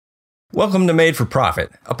Welcome to Made for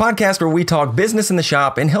Profit, a podcast where we talk business in the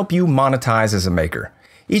shop and help you monetize as a maker.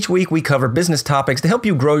 Each week we cover business topics to help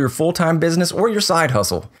you grow your full-time business or your side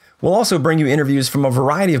hustle. We'll also bring you interviews from a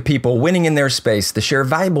variety of people winning in their space to share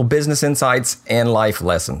valuable business insights and life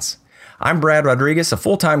lessons. I'm Brad Rodriguez, a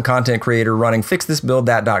full-time content creator running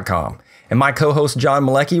FixThisBuildThat.com, and my co-host John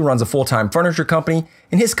Malecki runs a full-time furniture company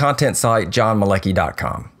and his content site,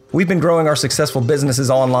 johnmalecki.com. We've been growing our successful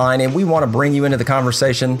businesses online, and we want to bring you into the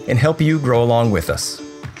conversation and help you grow along with us.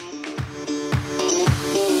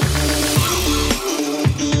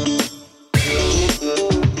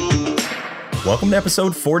 Welcome to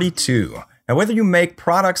episode 42. Now, whether you make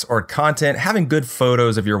products or content, having good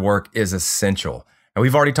photos of your work is essential. Now,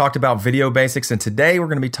 we've already talked about video basics, and today we're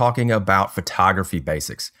going to be talking about photography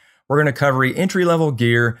basics. We're going to cover entry-level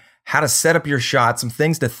gear, how to set up your shots, some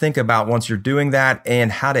things to think about once you're doing that,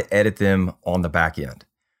 and how to edit them on the back end.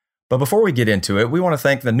 But before we get into it, we want to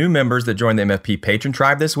thank the new members that joined the MFP Patron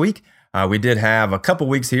Tribe this week. We did have a couple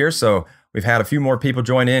weeks here, so we've had a few more people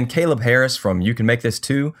join in. Caleb Harris from You Can Make This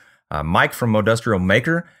Too, Mike from Modustrial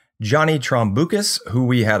Maker, Johnny Trombukas, who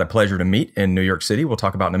we had a pleasure to meet in New York City, we'll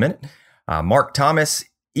talk about in a minute, Mark Thomas,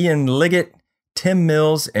 Ian Liggett, Tim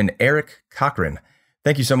Mills, and Eric Cochran.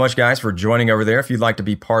 Thank you so much, guys, for joining over there. If you'd like to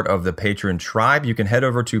be part of the Patreon tribe, you can head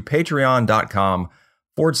over to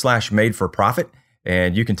patreon.com/made-for-profit,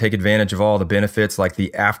 and you can take advantage of all the benefits like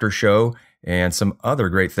the after show and some other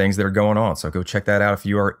great things that are going on. So go check that out if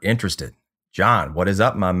you are interested. John, what is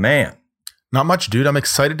up, my man? Not much, dude. I'm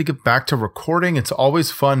excited to get back to recording. It's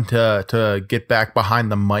always fun to get back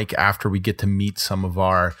behind the mic after we get to meet some of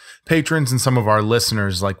our patrons and some of our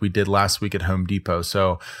listeners like we did last week at Home Depot.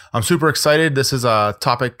 So I'm super excited. This is a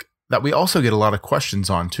topic that we also get a lot of questions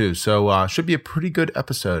on too. So should be a pretty good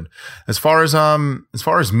episode. As far as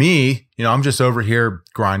me, I'm just over here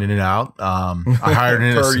grinding it out. I hired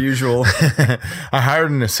an per usual. I hired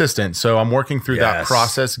an assistant, so I'm working through that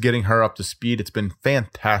process, getting her up to speed. It's been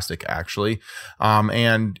fantastic, actually.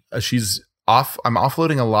 And she's off. I'm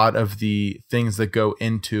offloading a lot of the things that go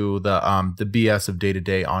into the BS of day to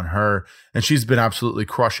day on her, and she's been absolutely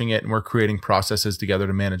crushing it. And we're creating processes together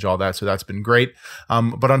to manage all that, so that's been great.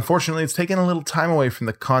 But unfortunately, it's taken a little time away from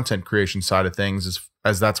the content creation side of things,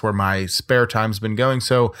 as that's where my spare time's been going.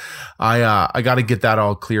 So I got to get that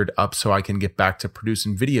all cleared up so I can get back to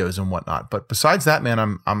producing videos and whatnot. But besides that,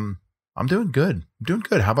 man, I'm doing good. I'm doing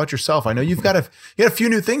good. How about yourself? I know you got a few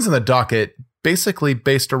new things on the docket, basically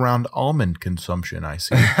based around almond consumption, I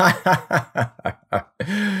see.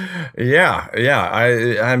 Yeah.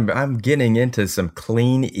 I'm getting into some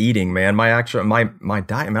clean eating, man. My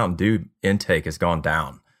Diet Mountain Dew intake has gone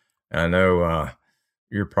down. And I know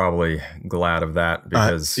you're probably glad of that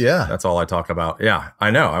because that's all I talk about. Yeah,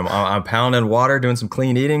 I know. I'm pounding water, doing some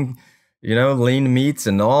clean eating, lean meats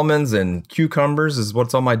and almonds and cucumbers is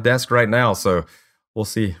what's on my desk right now. So we'll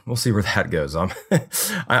see where that goes.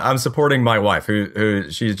 I'm supporting my wife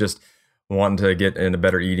who she's just wanting to get into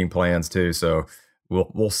better eating plans too. So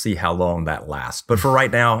we'll see how long that lasts. But for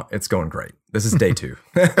right now, it's going great. This is day 2.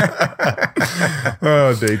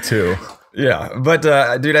 Oh, day 2. Yeah, but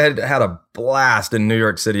dude, I had a blast in New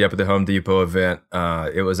York City up at the Home Depot event.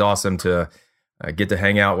 It was awesome to get to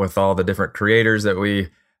hang out with all the different creators that we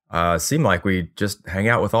seem like we just hang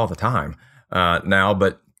out with all the time now.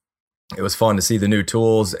 But it was fun to see the new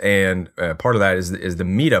tools, and part of that is the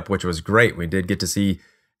meetup, which was great. We did get to see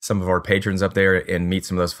some of our patrons up there and meet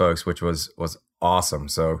some of those folks, which was awesome.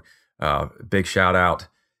 So big shout out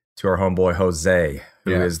to our homeboy Jose,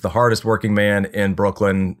 who is the hardest working man in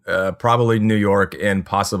Brooklyn, probably New York, and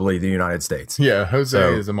possibly the United States. Yeah,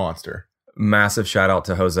 Jose is a monster. Massive shout out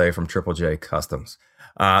to Jose from Triple J Customs.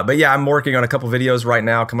 But yeah, I'm working on a couple videos right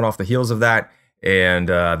now coming off the heels of that. And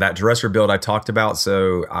that dresser build I talked about,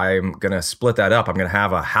 so I'm going to split that up. I'm going to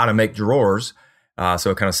have a how to make drawers, so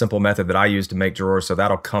a kind of simple method that I use to make drawers. So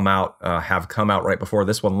that'll come out right before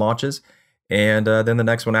this one launches. And then the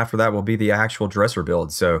next one after that will be the actual dresser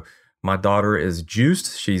build. So my daughter is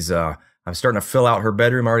juiced. I'm starting to fill out her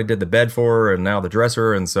bedroom. I already did the bed for her and now the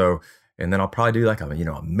dresser. And then I'll probably do like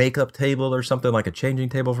a makeup table or something, like a changing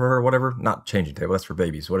table for her, whatever. Not changing table. That's for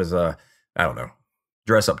babies. What is, I don't know.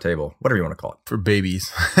 Dress up table, whatever you want to call it. For babies.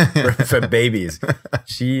 for babies.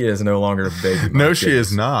 She is no longer a baby. No, she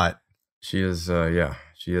is not. She is,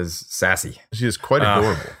 she is sassy. She is quite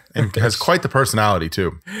adorable and has quite the personality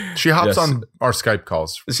too. She hops on our Skype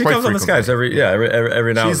calls. She comes on the Skypes every now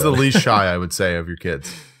and then. She's the least shy, I would say, of your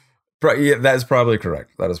kids. Yeah, that is probably correct.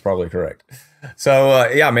 So,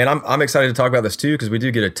 man, I'm excited to talk about this too, because we do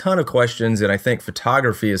get a ton of questions. And I think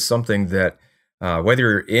photography is something that, whether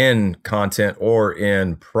you're in content or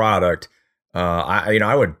in product,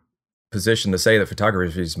 I would position to say that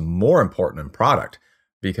photography is more important than product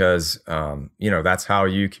because, that's how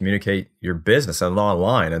you communicate your business and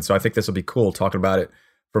online. And so I think this will be cool talking about it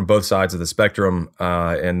from both sides of the spectrum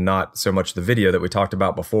and not so much the video that we talked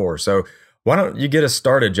about before. So why don't you get us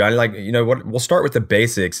started, Johnny? We'll start with the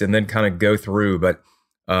basics and then kind of go through. But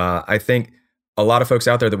I think a lot of folks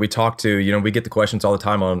out there that we talk to, we get the questions all the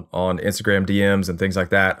time on Instagram DMs and things like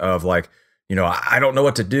that of like, I don't know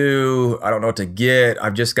what to do. I don't know what to get.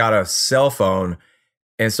 I've just got a cell phone.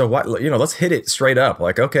 And so let's hit it straight up.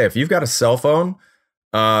 Like, okay, if you've got a cell phone,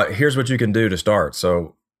 here's what you can do to start.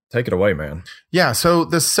 So take it away, man. Yeah. So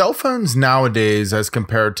the cell phones nowadays, as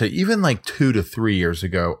compared to even like 2 to 3 years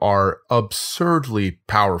ago, are absurdly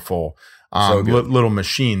powerful little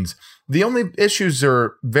machines. The only issues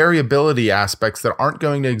or variability aspects that aren't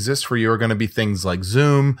going to exist for you are going to be things like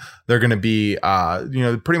zoom. They're going to be,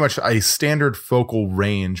 pretty much a standard focal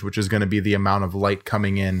range, which is going to be the amount of light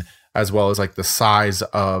coming in, as well as like the size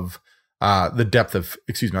of the depth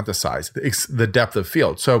of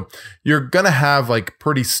field. So you're going to have like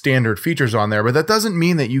pretty standard features on there, but that doesn't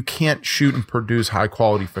mean that you can't shoot and produce high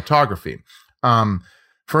quality photography.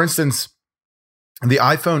 For instance, the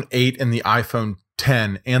iPhone 8 and the iPhone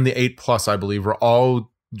 10 and the 8 Plus, I believe, are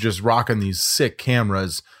all just rocking these sick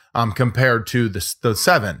cameras compared to the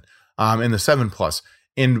 7 and the 7 Plus.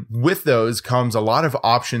 And with those comes a lot of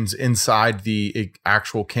options inside the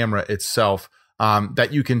actual camera itself that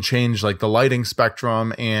you can change, like the lighting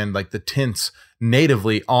spectrum and like the tints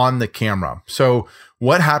natively on the camera. So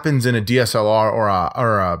what happens in a DSLR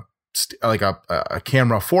or a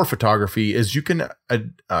camera for photography is you can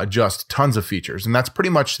adjust tons of features. And that's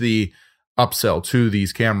pretty much the upsell to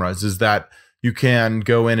these cameras, is that you can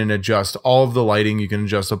go in and adjust all of the lighting. You can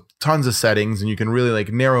adjust tons of settings, and you can really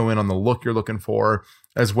like narrow in on the look you're looking for,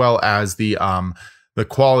 as well as the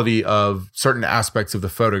quality of certain aspects of the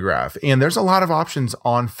photograph. And there's a lot of options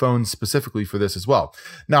on phones specifically for this as well.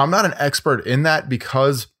 Now, I'm not an expert in that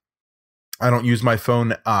because I don't use my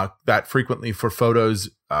phone that frequently for photos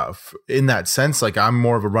in that sense. Like, I'm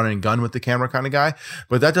more of a run and gun with the camera kind of guy,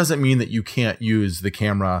 but that doesn't mean that you can't use the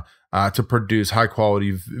camera to produce high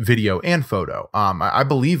quality video and photo. I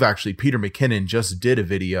believe actually Peter McKinnon just did a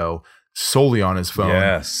video solely on his phone.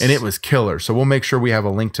 Yes. And it was killer. So we'll make sure we have a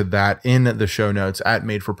link to that in the show notes at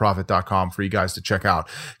madeforprofit.com for you guys to check out,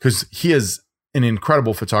 because he is an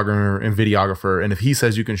incredible photographer and videographer. And if he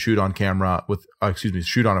says you can shoot on camera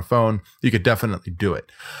shoot on a phone, you could definitely do it.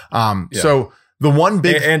 So the one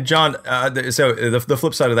big and John, so the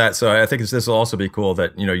flip side of that. So I think this will also be cool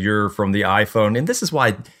that, you're from the iPhone, and this is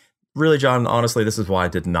why really, John, honestly, this is why I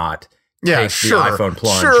did not take the iPhone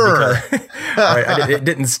plunge. Because, right, it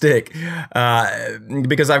didn't stick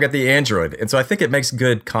because I've got the Android. And so I think it makes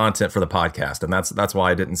good content for the podcast. And that's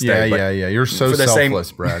why I didn't stay. Yeah. You're so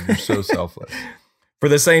selfless, Brad. You're so selfless. For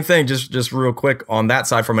the same thing, just real quick on that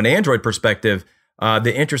side, from an Android perspective,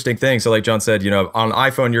 the interesting thing, so like John said, on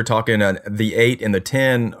iPhone, you're talking the 8 and the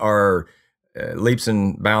 10 are leaps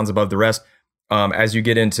and bounds above the rest. As you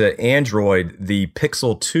get into Android, the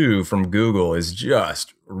Pixel 2 from Google is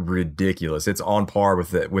just ridiculous. It's on par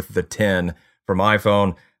with the 10 from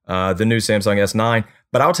iPhone, the new Samsung S9.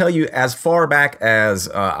 But I'll tell you, as far back as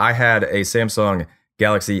I had a Samsung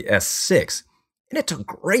Galaxy S6, and it took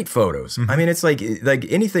great photos. Mm-hmm. I mean, it's like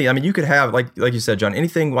anything. I mean, you could have, like you said, John,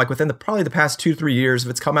 anything like within probably the past 2-3 years. If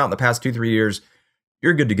it's come out in the past 2-3 years,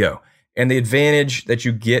 you're good to go. And the advantage that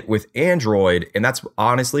you get with Android, and that's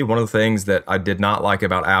honestly one of the things that I did not like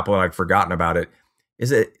about Apple, and I'd forgotten about it, is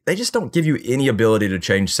that they just don't give you any ability to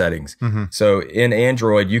change settings. Mm-hmm. So in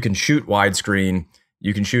Android, you can shoot widescreen,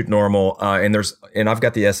 you can shoot normal, and I've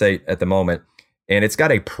got the S8 at the moment, and it's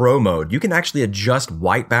got a pro mode. You can actually adjust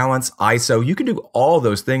white balance, ISO. You can do all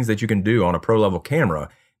those things that you can do on a pro level camera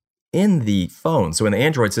in the phone. So in the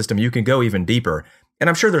Android system, you can go even deeper. And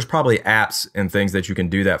I'm sure there's probably apps and things that you can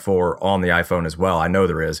do that for on the iPhone as well. I know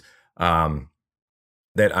there is.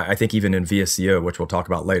 That I think even in VSCO, which we'll talk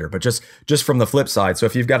about later. But just from the flip side, so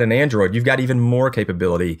if you've got an Android, you've got even more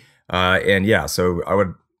capability. So I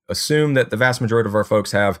would assume that the vast majority of our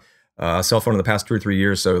folks have a cell phone in the past 2 or 3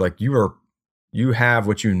 years. So like you have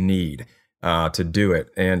what you need to do it.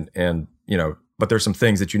 But there's some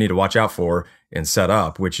things that you need to watch out for and set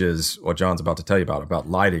up, which is what John's about to tell you about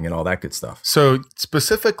lighting and all that good stuff. So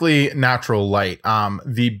specifically natural light,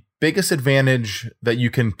 the biggest advantage that you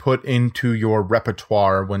can put into your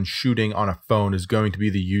repertoire when shooting on a phone is going to be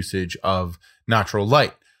the usage of natural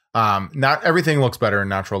light. Not everything looks better in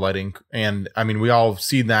natural lighting. And I mean, we all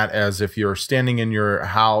see that as if you're standing in your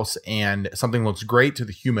house and something looks great to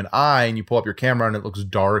the human eye and you pull up your camera and it looks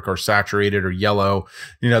dark or saturated or yellow,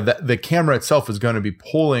 the camera itself is going to be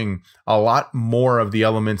pulling a lot more of the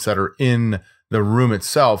elements that are in the room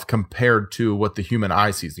itself compared to what the human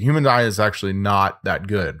eye sees. The human eye is actually not that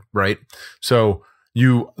good, right? So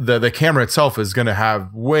the camera itself is going to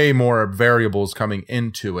have way more variables coming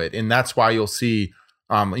into it. And that's why you'll see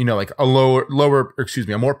like a more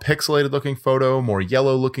pixelated looking photo, more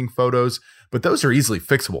yellow looking photos, but those are easily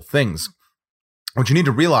fixable things. What you need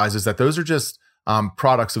to realize is that those are just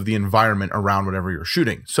products of the environment around whatever you're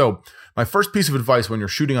shooting. So my first piece of advice when you're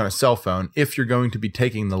shooting on a cell phone, if you're going to be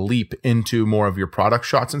taking the leap into more of your product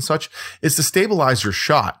shots and such, is to stabilize your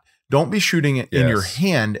shot. Don't be shooting it in your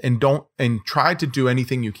hand and try to do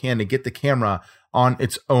anything you can to get the camera on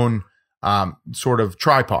its own sort of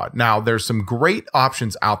tripod. Now, there's some great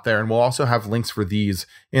options out there, and we'll also have links for these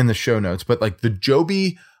in the show notes. But like the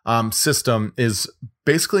Joby system is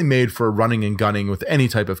basically made for running and gunning with any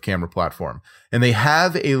type of camera platform. And they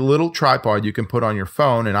have a little tripod you can put on your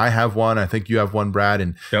phone. And I have one. I think you have one, Brad.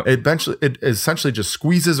 And it essentially just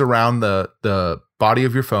squeezes around the body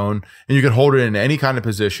of your phone, and you can hold it in any kind of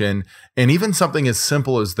position. And even something as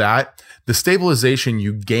simple as that, the stabilization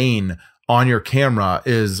you gain on your camera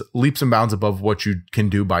is leaps and bounds above what you can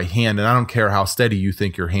do by hand. And I don't care how steady you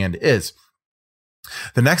think your hand is.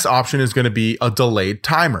 The next option is going to be a delayed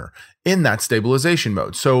timer in that stabilization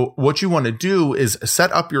mode. So what you want to do is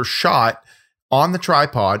set up your shot on the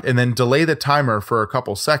tripod and then delay the timer for a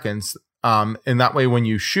couple seconds. And that way, when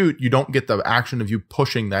you shoot, you don't get the action of you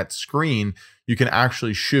pushing that screen. You can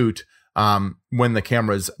actually shoot when the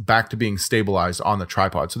camera is back to being stabilized on the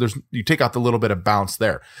tripod. So you take out the little bit of bounce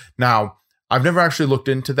there. Now, I've never actually looked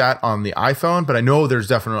into that on the iPhone, but I know there's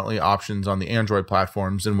definitely options on the Android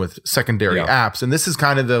platforms and with secondary apps. And this is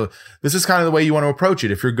kind of the way you want to approach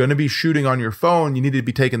it. If you're going to be shooting on your phone, you need to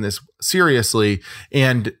be taking this seriously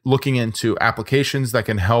and looking into applications that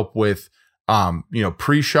can help with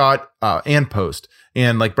pre-shot and post.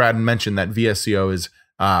 And like Brad mentioned, that VSCO is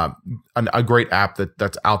a great app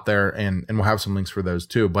that's out there, and we'll have some links for those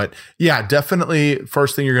too. But yeah, definitely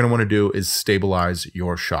first thing you're going to want to do is stabilize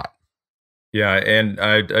your shot. Yeah, and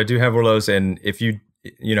I do have one of those, and if you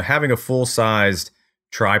having a full-sized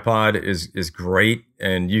tripod is great,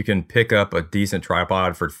 and you can pick up a decent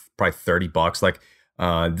tripod for probably $30. Like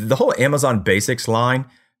the whole Amazon Basics line,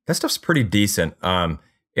 that stuff's pretty decent. And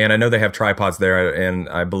I know they have tripods there, and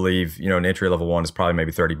I believe an entry-level one is probably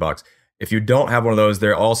maybe $30. If you don't have one of those,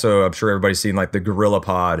 they're also, I'm sure everybody's seen like the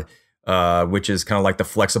GorillaPod, which is kind of like the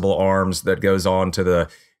flexible arms that goes on to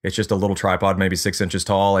it's just a little tripod, maybe 6 inches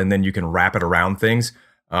tall, and then you can wrap it around things.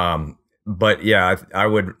 But yeah, I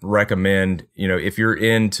would recommend, if you're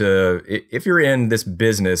in this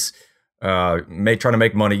business, trying to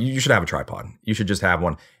make money, you should have a tripod. You should just have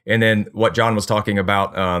one. And then what John was talking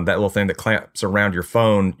about, that little thing that clamps around your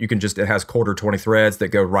phone, it has 1/4 threads that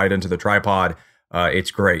go right into the tripod. It's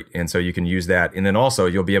great. And so you can use that. And then also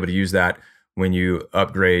you'll be able to use that when you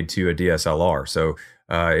upgrade to a DSLR. So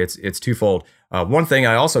it's twofold. One thing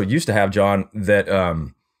I also used to have, John, that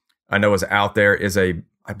I know is out there is I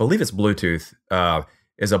believe it's Bluetooth,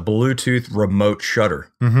 is a Bluetooth remote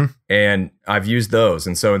shutter. Mm-hmm. And I've used those.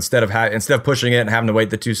 And so instead of pushing it and having to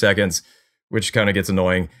wait the 2 seconds, which kind of gets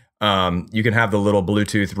annoying, you can have the little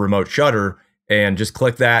Bluetooth remote shutter and just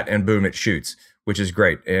click that and boom, it shoots, which is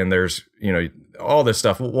great. And there's, all this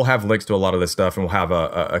stuff. We'll have links to a lot of this stuff, and we'll have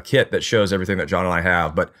a kit that shows everything that John and I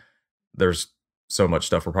have, but there's so much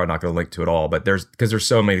stuff we're probably not going to link to it all, but there's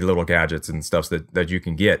so many little gadgets and stuff that you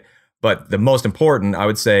can get. But the most important, I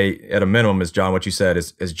would say, at a minimum, is, John, what you said,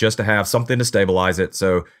 is just to have something to stabilize it.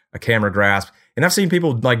 So a camera grasp. And I've seen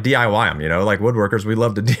people like DIY them, like woodworkers. We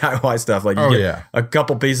love to DIY stuff. Like you get a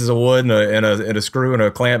couple pieces of wood and a screw and a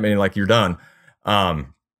clamp, and like you're done.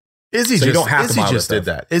 Izzy just did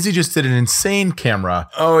that. Izzy just did an insane camera.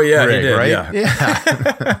 Oh yeah, rig, he did. Right?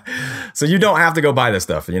 Yeah. So you don't have to go buy this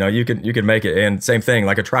stuff. You can make it. And same thing,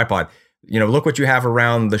 like a tripod. Look what you have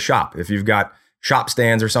around the shop. If you've got shop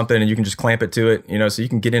stands or something, and you can just clamp it to it. So you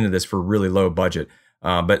can get into this for really low budget.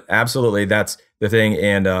 But absolutely, that's the thing.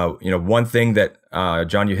 And one thing that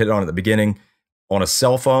John, you hit on at the beginning, on a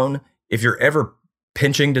cell phone, if you're ever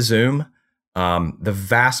pinching to zoom. The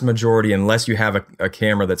vast majority, unless you have a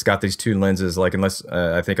camera that's got these two lenses, like unless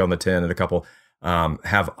I think on the 10 and a couple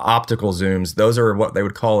have optical zooms, those are what they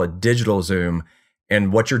would call a digital zoom.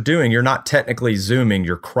 And what you're doing, you're not technically zooming,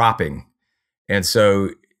 you're cropping. And so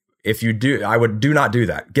if you do, do not do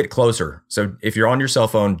that. Get closer. So if you're on your cell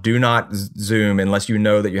phone, do not zoom unless you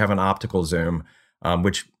know that you have an optical zoom.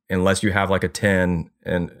 which unless you have like a 10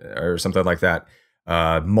 or something like that,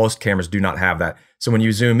 most cameras do not have that. So when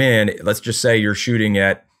you zoom in, let's just say you're shooting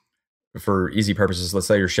at, for easy purposes, let's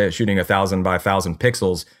say you're shooting 1,000 by 1,000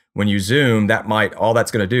 pixels. When you zoom, all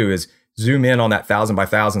that's going to do is zoom in on that 1,000 by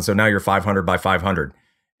 1,000. So now you're 500 by 500.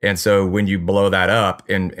 And so when you blow that up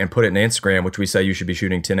and put it in Instagram, which we say you should be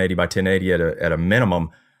shooting 1080 by 1080 at a minimum,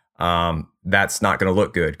 that's not going to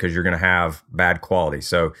look good because you're going to have bad quality.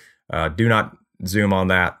 So do not zoom on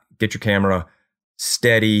that. Get your camera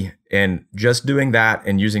steady, and just doing that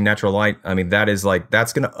and using natural light, I mean, that's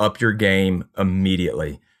going to up your game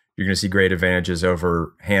immediately. You're going to see great advantages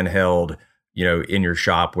over handheld, in your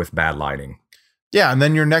shop with bad lighting. Yeah, and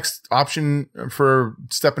then your next option for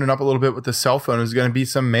stepping it up a little bit with the cell phone is going to be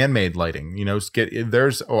some man-made lighting.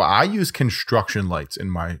 I use construction lights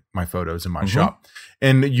in my photos in my shop,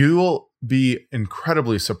 and you'll be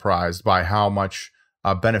incredibly surprised by how much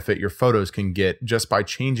benefit your photos can get just by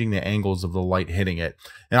changing the angles of the light hitting it.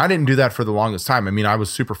 And I didn't do that for the longest time. I mean, I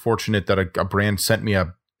was super fortunate that a brand sent me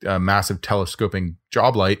a massive telescoping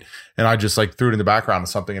job light, and I just like threw it in the background of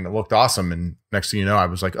something and it looked awesome. And next thing you know, I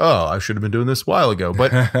was like, oh, I should have been doing this a while ago. But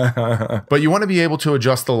but you want to be able to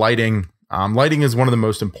adjust the lighting. Lighting is one of the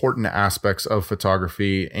most important aspects of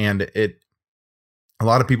photography, and a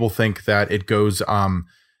lot of people think that it goes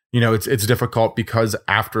it's difficult because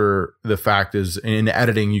after the fact is in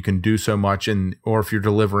editing, you can do so much. Or if you're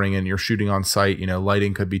delivering and you're shooting on site,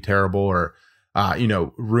 lighting could be terrible, or,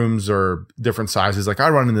 rooms are different sizes. Like I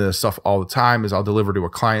run into this stuff all the time as I'll deliver to a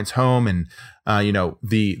client's home, and,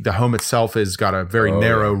 the home itself has got a very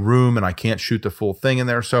narrow room and I can't shoot the full thing in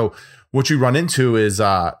there. So what you run into is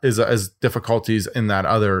as difficulties in that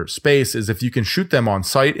other space is if you can shoot them on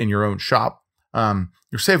site in your own shop,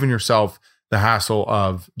 you're saving yourself the hassle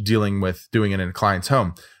of dealing with doing it in a client's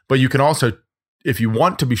home. But you can also, if you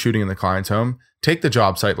want to be shooting in the client's home, take the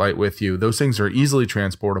job site light with you. Those things are easily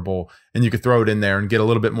transportable, and you could throw it in there and get a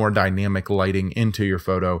little bit more dynamic lighting into your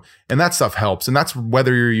photo. And that stuff helps. And that's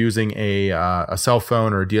whether you're using a cell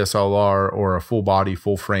phone or a DSLR or a full body,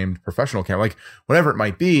 full framed professional camera, like whatever it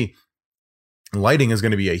might be. Lighting is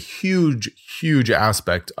going to be a huge, huge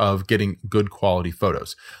aspect of getting good quality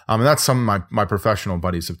photos. And that's some of my professional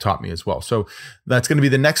buddies have taught me as well. So that's going to be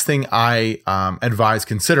the next thing I advise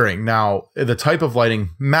considering. Now, the type of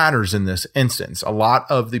lighting matters in this instance. A lot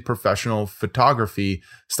of the professional photography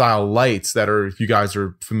style lights that if you guys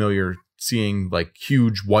are familiar seeing like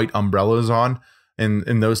huge white umbrellas on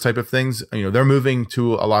and those type of things, they're moving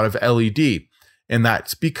to a lot of LED. And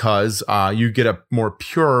that's because you get a more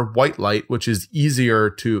pure white light, which is easier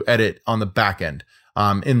to edit on the back end.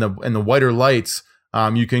 In the whiter lights,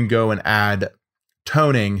 you can go and add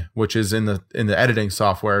toning, which is in the editing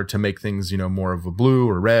software to make things more of a blue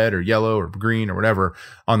or red or yellow or green or whatever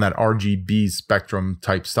on that RGB spectrum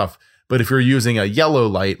type stuff. But if you're using a yellow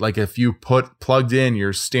light, like if you plugged in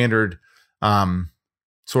your standard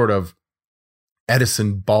sort of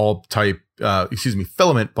Edison bulb type,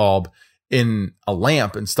 filament bulb in a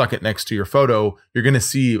lamp and stuck it next to your photo, you're going to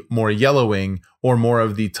see more yellowing or more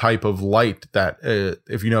of the type of light that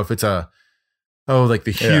if it's like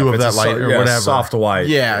the hue of that light or whatever, soft white.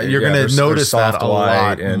 Yeah, you're going to notice that a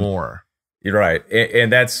lot more. You're right.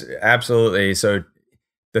 And that's absolutely. So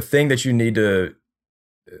the thing that you need to,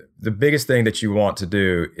 the biggest thing that you want to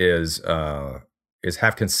do is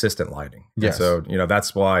have consistent lighting. Yes. And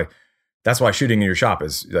so, that's why shooting in your shop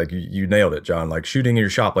is like, you nailed it, John. Like shooting in your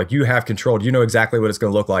shop, like you have control. You know exactly what it's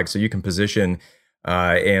going to look like. So you can position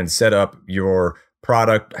and set up your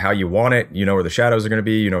product how you want it. You know where the shadows are going to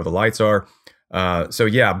be. You know where the lights are. So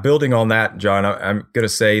yeah, building on that, John, I'm going to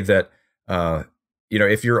say that,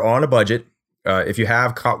 if you're on a budget, if you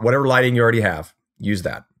have whatever lighting you already have, use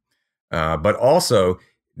that. But also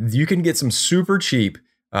you can get some super cheap,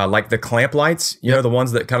 like the clamp lights, the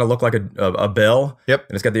ones that kind of look like a bell. Yep.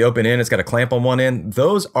 And it's got the open end. It's got a clamp on one end.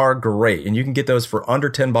 Those are great. And you can get those for under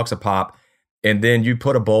 $10 a pop. And then you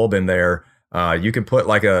put a bulb in there. You can put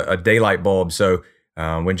like a daylight bulb. So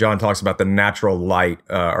when John talks about the natural light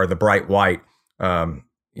or the bright white,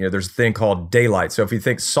 there's a thing called daylight. So if you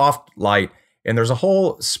think soft light, and there's a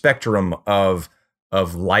whole spectrum of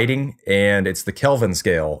lighting, and it's the Kelvin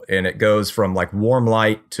scale, and it goes from like warm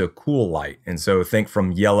light to cool light. And so think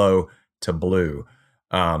from yellow to blue.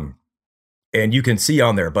 And you can see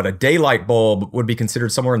on there, but a daylight bulb would be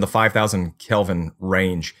considered somewhere in the 5,000 Kelvin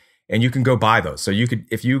range. And you can go buy those. So you could,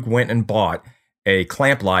 if you went and bought a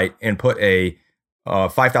clamp light and put a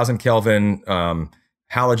 5,000 Kelvin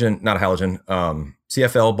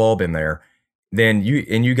CFL bulb in there, then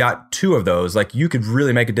you got two of those, like you could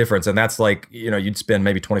really make a difference. And that's like, you'd spend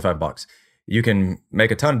maybe $25. You can make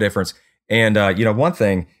a ton of difference. And one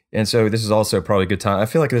thing, and so this is also probably a good time. I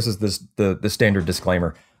feel like this is the standard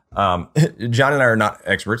disclaimer. John and I are not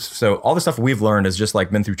experts, so all the stuff we've learned is just like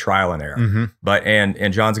been through trial and error. Mm-hmm. But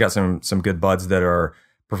and John's got some good buds that are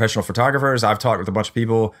professional photographers. I've talked with a bunch of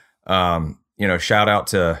people. Shout out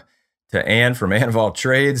to Ann from Ann of All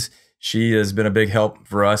Trades. She has been a big help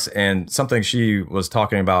for us, and something she was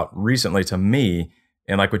talking about recently to me,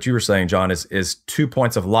 and like what you were saying, John, is 2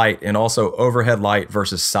 points of light and also overhead light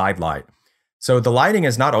versus side light. So the lighting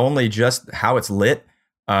is not only just how it's lit,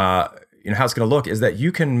 how it's going to look, is that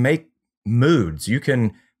you can make moods. You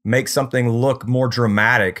can make something look more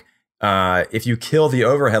dramatic if you kill the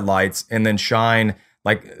overhead lights and then shine.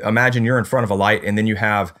 Like imagine you're in front of a light and then you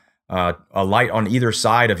have a light on either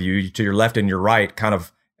side of you, to your left and your right, kind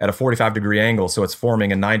of at a 45-degree angle. So it's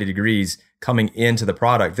forming a 90 degrees coming into the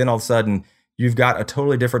product. Then all of a sudden you've got a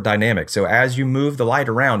totally different dynamic. So as you move the light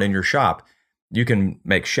around in your shop, you can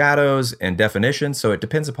make shadows and definition. So it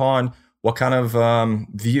depends upon what kind of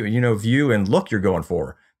view and look you're going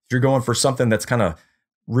for. If you're going for something that's kind of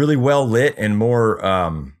really well lit and more,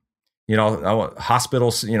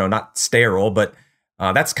 hospitals, not sterile, but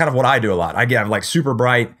that's kind of what I do a lot. I get like super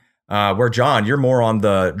bright, where John, you're more on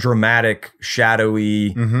the dramatic,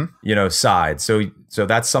 shadowy, side. So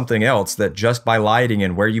that's something else that just by lighting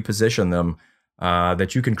and where you position them,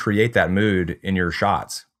 that you can create that mood in your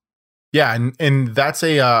shots. Yeah, and that's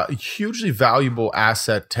a hugely valuable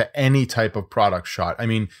asset to any type of product shot. I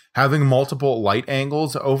mean, having multiple light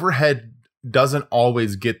angles, overhead doesn't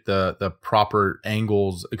always get the proper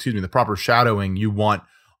angles, the proper shadowing you want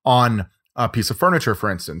on a piece of furniture,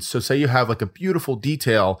 for instance. So say you have like a beautiful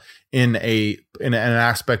detail in an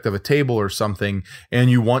aspect of a table or something, and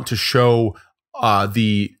you want to show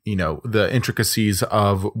the intricacies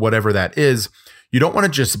of whatever that is. You don't want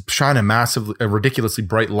to just shine a ridiculously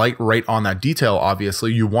bright light right on that detail.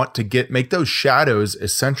 Obviously, you want to make those shadows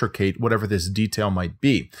eccentricate whatever this detail might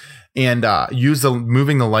be, and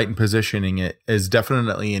moving the light and positioning it is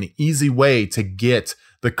definitely an easy way to get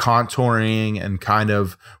the contouring and kind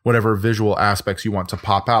of whatever visual aspects you want to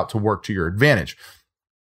pop out to work to your advantage.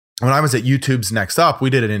 When I was at YouTube's Next Up,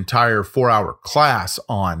 we did an entire 4-hour class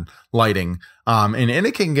on lighting. And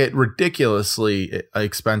it can get ridiculously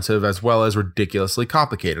expensive as well as ridiculously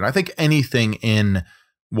complicated. I think anything in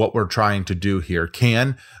what we're trying to do here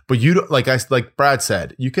can, but like Brad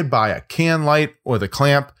said, you could buy a can light or the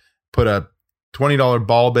clamp, put a $20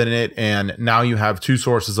 bulb in it, and now you have 2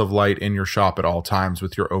 sources of light in your shop at all times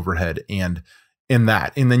with your overhead and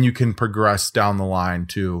then you can progress down the line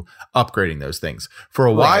to upgrading those things. For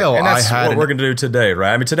a while, and that's what we're going to do today,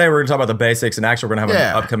 right? I mean, today we're going to talk about the basics, and actually we're going to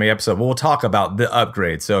have an upcoming episode. We'll talk about the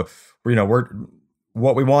upgrade. So,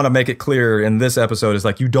 what we want to make it clear in this episode is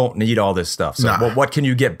like, you don't need all this stuff. So what can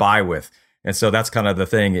you get by with? And so that's kind of the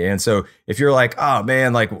thing. And so if you're like, oh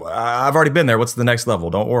man, like I've already been there, what's the next level?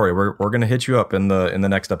 Don't worry. We're going to hit you up in the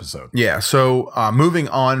next episode. Yeah. So moving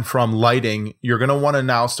on from lighting, you're going to want to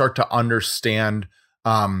now start to understand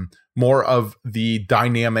more of the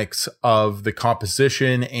dynamics of the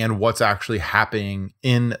composition and what's actually happening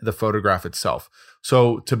in the photograph itself.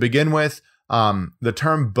 So to begin with, the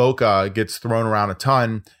term bokeh gets thrown around a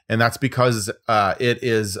ton, and that's because it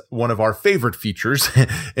is one of our favorite features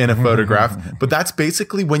in a photograph. But that's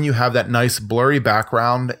basically when you have that nice blurry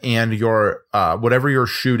background and your whatever you're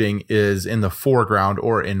shooting is in the foreground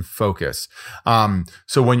or in focus.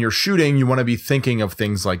 So when you're shooting, you want to be thinking of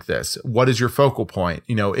things like this. What is your focal point?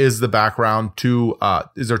 Is the background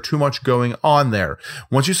is there too much going on there?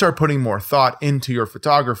 Once you start putting more thought into your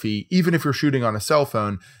photography, even if you're shooting on a cell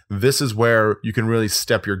phone, this is where you can really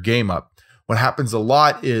step your game up. What happens a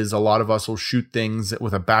lot is a lot of us will shoot things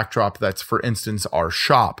with a backdrop that's, for instance, our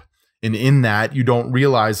shop. And in that, you don't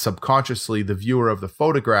realize subconsciously the viewer of the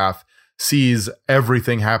photograph sees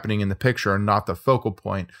everything happening in the picture and not the focal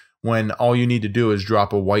point, when all you need to do is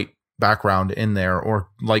drop a white background in there or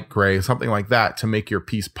light gray, something like that, to make your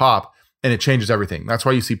piece pop, and it changes everything. That's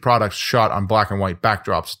why you see products shot on black and white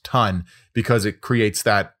backdrops a ton, because it creates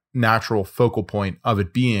that natural focal point of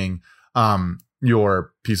it being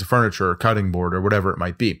your piece of furniture or cutting board or whatever it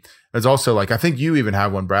might be. There's also, like, I think you even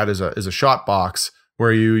have one, Brad, is a shot box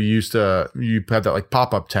where you had that like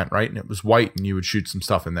pop-up tent, right? And it was white and you would shoot some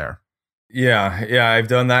stuff in there. Yeah. I've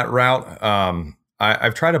done that route.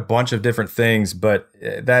 I've tried a bunch of different things, but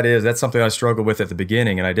that's something I struggled with at the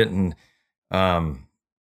beginning, and I didn't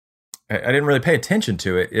really pay attention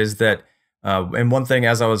to it. Is that, and one thing,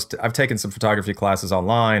 I've taken some photography classes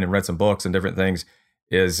online and read some books and different things,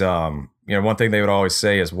 is, one thing they would always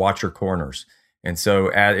say is watch your corners. And so,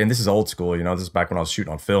 and this is old school, this is back when I was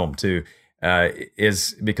shooting on film too.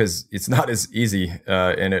 is because it's not as easy,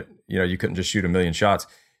 and you couldn't just shoot a million shots.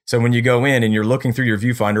 So when you go in and you're looking through your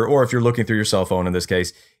viewfinder, or if you're looking through your cell phone in this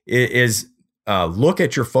case, it is look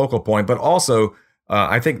at your focal point, but also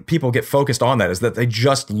I think people get focused on that, is that they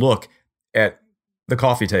just look at the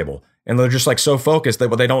coffee table. And they're just like so focused that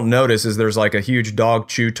what they don't notice is there's like a huge dog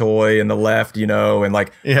chew toy in the left, and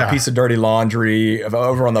like a piece of dirty laundry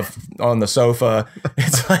over on the sofa.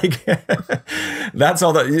 It's like that's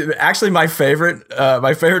all that. Actually, my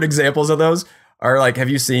favorite examples of those are like, have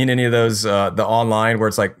you seen any of those the online where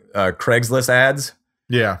it's like Craigslist ads?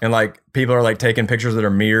 Yeah, and like people are like taking pictures of their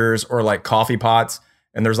mirrors or like coffee pots.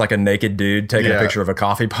 And there's like a naked dude taking a picture of a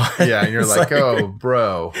coffee pot. Yeah, and you're like, oh,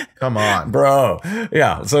 bro, come on. Bro.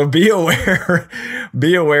 Yeah, so be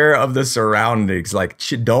aware of the surroundings. Like,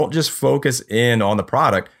 don't just focus in on the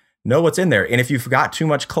product. Know what's in there. And if you've got too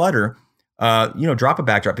much clutter, drop a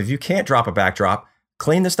backdrop. If you can't drop a backdrop,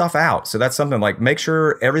 clean the stuff out. So that's something like, make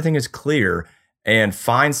sure everything is clear and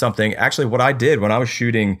find something. Actually, what I did when I was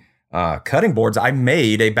shooting cutting boards, I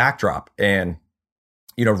made a backdrop, and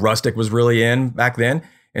rustic was really in back then.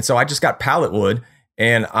 And so I just got pallet wood,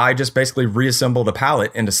 and I just basically reassembled a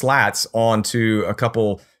pallet into slats onto a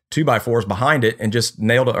couple 2x4s behind it and just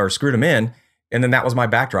nailed it or screwed them in. And then that was my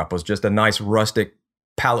backdrop, was just a nice rustic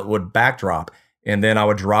pallet wood backdrop. And then I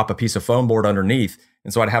would drop a piece of foam board underneath.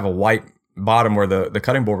 And so I'd have a white bottom where the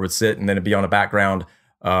cutting board would sit, and then it'd be on a background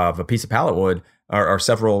of a piece of pallet wood or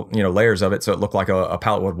several, layers of it. So it looked like a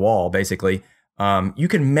pallet wood wall, basically. You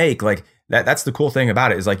can make like, that's the cool thing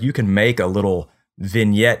about it, is like you can make a little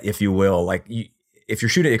vignette, if you will. Like if you're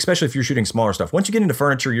shooting, especially if you're shooting smaller stuff. Once you get into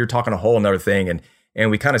furniture, you're talking a whole nother thing. And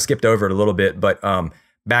we kind of skipped over it a little bit, but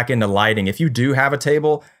back into lighting. If you do have a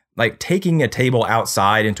table, like taking a table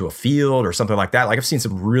outside into a field or something like that. Like I've seen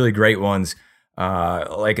some really great ones.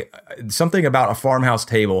 Like something about a farmhouse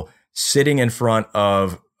table sitting in front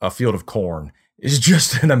of a field of corn is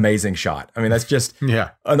just an amazing shot. I mean, that's just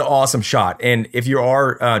an awesome shot. And if you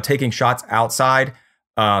are taking shots outside,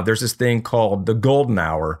 there's this thing called the golden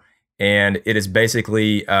hour. And it is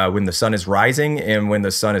basically when the sun is rising and when the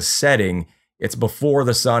sun is setting. It's before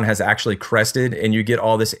the sun has actually crested, and you get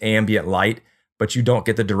all this ambient light, but you don't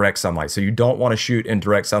get the direct sunlight. So you don't want to shoot in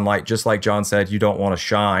direct sunlight. Just like John said, you don't want to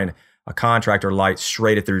shine a contractor light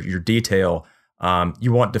straight at your detail.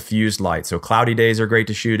 You want diffused light. So cloudy days are great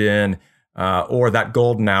to shoot in. Or that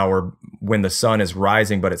golden hour when the sun is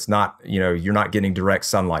rising, but it's not, you're not getting direct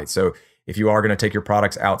sunlight. So if you are going to take your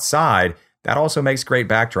products outside, that also makes great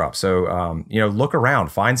backdrops. So, look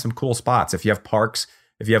around, find some cool spots. If you have parks,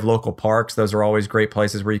 if you have local parks, those are always great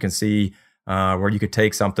places where you can see, where you could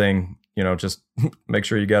take something, just make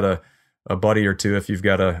sure you got a buddy or two. If you've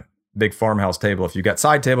got a big farmhouse table, if you've got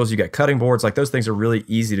side tables, you got cutting boards, like those things are really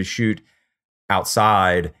easy to shoot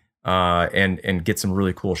outside. And get some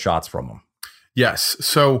really cool shots from them. Yes.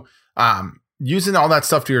 So using all that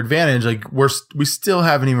stuff to your advantage, like we still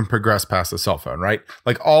haven't even progressed past the cell phone, right?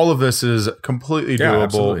 Like all of this is completely doable.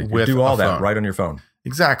 Absolutely. You do all that right on your phone.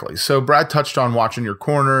 Exactly. So Brad touched on watching your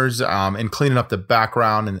corners and cleaning up the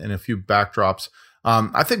background and a few backdrops.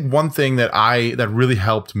 I think one thing that really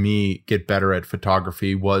helped me get better at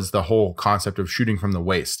photography was the whole concept of shooting from the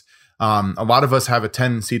waist. A lot of us have a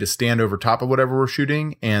tendency to stand over top of whatever we're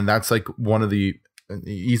shooting, and that's like one of the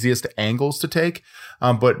easiest angles to take.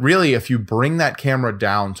 But really, if you bring that camera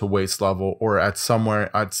down to waist level, or at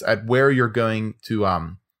where you're going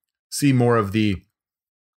to see more of the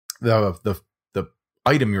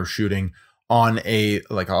item you're shooting on a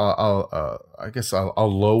lower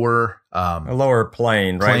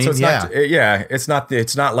plane, right? So it's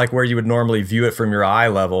it's not like where you would normally view it from your eye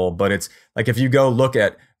level, but it's like if you go look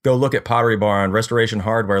at Pottery Barn, Restoration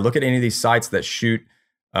Hardware, look at any of these sites that shoot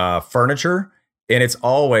furniture. And it's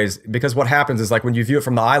always, because what happens is like when you view it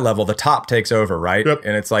from the eye level, the top takes over, right? Yep.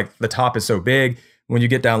 And it's like the top is so big. When you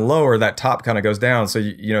get down lower, that top kind of goes down. So,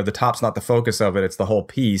 the top's not the focus of it. It's the whole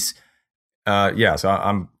piece. So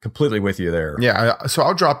I'm completely with you there. Yeah. So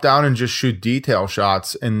I'll drop down and just shoot detail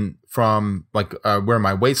shots from like where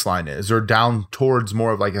my waistline is, or down towards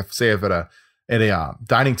more of like, if at a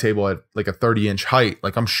dining table at like a 30-inch height,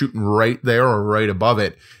 like I'm shooting right there or right above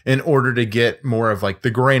it in order to get more of like the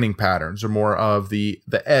graining patterns or more of the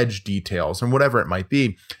edge details and whatever it might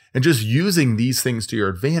be. And just using these things to your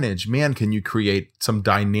advantage, man, can you create some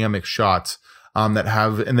dynamic shots and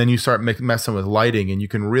then you start messing with lighting, and you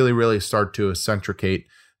can really, really start to accentuate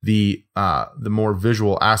the more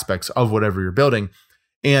visual aspects of whatever you're building.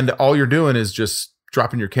 And all you're doing is just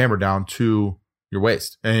dropping your camera down to your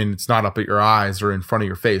waist and it's not up at your eyes or in front of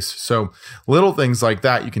your face. So little things like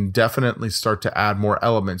that, you can definitely start to add more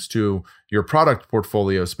elements to your product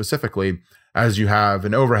portfolio, specifically as you have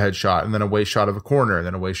an overhead shot and then a waist shot of a corner, and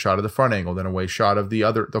then a waist shot of the front angle, then a waist shot of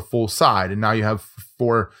the full side. And now you have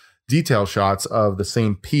 4 detail shots of the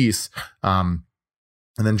same piece, and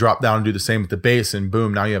then drop down and do the same with the base, and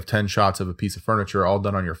boom, now you have 10 shots of a piece of furniture all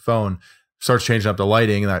done on your phone. Starts changing up the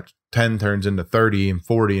lighting, and that 10 turns into 30 and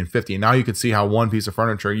 40 and 50. And now you can see how one piece of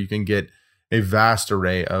furniture, you can get a vast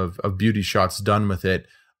array of beauty shots done with it.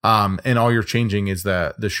 And all you're changing is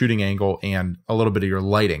the shooting angle and a little bit of your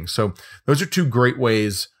lighting. So those are 2 great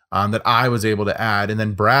ways that I was able to add. And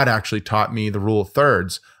then Brad actually taught me the rule of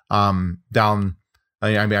thirds I'm going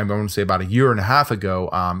to say about a year and a half ago,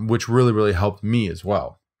 which really, really helped me as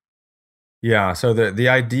well. Yeah. So the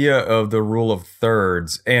idea of the rule of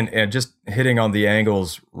thirds and just hitting on the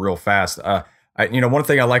angles real fast. One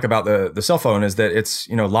thing I like about the cell phone is that it's,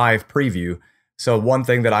 live preview. So one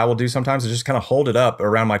thing that I will do sometimes is just kind of hold it up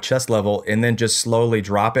around my chest level and then just slowly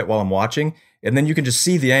drop it while I'm watching. And then you can just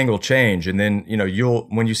see the angle change. And then,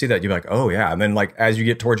 when you see that, you're like, oh yeah. And then like, as you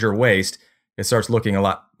get towards your waist, it starts looking a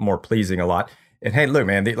lot more pleasing a lot. And hey, look,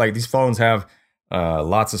 man, these phones have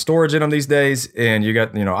lots of storage in them these days, and you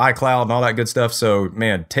got, iCloud and all that good stuff. So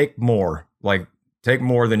man, take more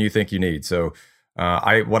than you think you need. So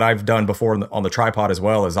what I've done before on the tripod as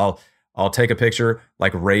well is I'll take a picture,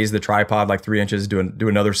 like raise the tripod like 3 inches, do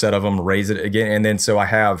another set of them, raise it again. And then so I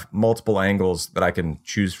have multiple angles that I can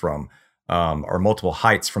choose from, or multiple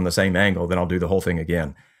heights from the same angle. Then I'll do the whole thing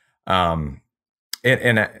again. And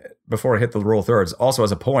before I hit the rule of thirds, also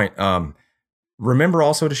as a point, remember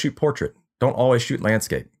also to shoot portrait. Don't always shoot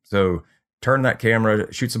landscape. So turn that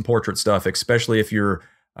camera, shoot some portrait stuff, especially if you're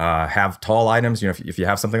have tall items. If you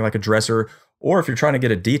have something like a dresser, or if you're trying to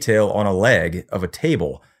get a detail on a leg of a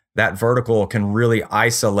table, that vertical can really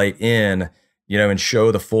isolate in, and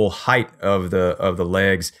show the full height of the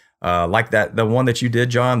legs. Like the one that you did,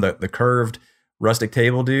 John, the curved rustic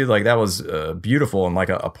table, dude. Like that was beautiful, and like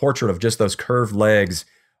a portrait of just those curved legs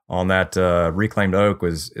on that reclaimed oak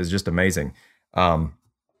is just amazing.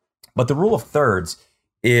 But the rule of thirds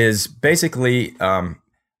is basically,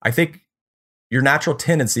 I think your natural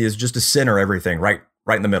tendency is just to center everything right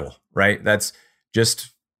in the middle, right? That's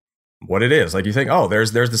just what it is. Like you think, oh,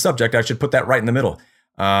 there's the subject, I should put that right in the middle.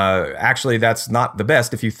 Actually, that's not the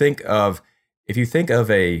best. If you think of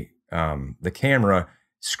the camera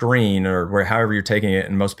screen, or however you're taking it,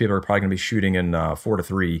 and most people are probably going to be shooting in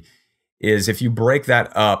 4:3, is if you break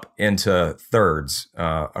that up into thirds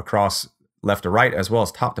across left to right as well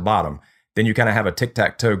as top to bottom, then you kind of have a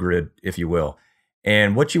tic-tac-toe grid, if you will.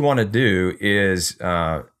 And what you want to do is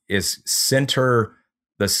center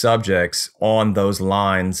the subjects on those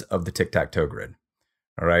lines of the tic-tac-toe grid.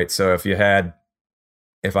 All right. So if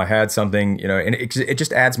I had something, and it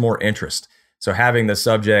just adds more interest. So having the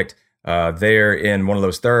subject there in one of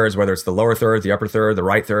those thirds, whether it's the lower third, the upper third, the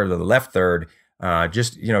right third, or the left third,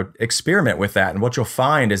 just experiment with that. And what you'll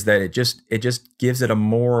find is that it just gives it a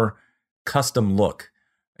more custom look,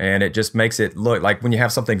 and it just makes it look like when you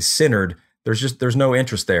have something centered, there's no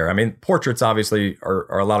interest there. I mean, portraits obviously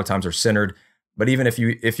are a lot of times are centered, but even if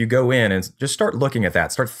you go in and just start looking at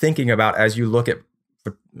that, start thinking about as you look at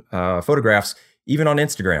photographs, even on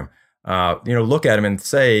Instagram, look at them and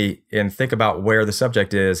think about where the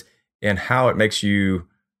subject is and how it makes you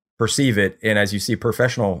perceive it. And as you see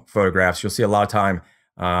professional photographs, you'll see a lot of time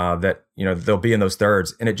that they'll be in those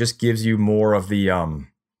thirds, and it just gives you more of the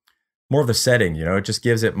setting. It just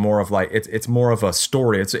gives it more of like it's more of a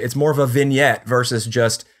story. It's more of a vignette versus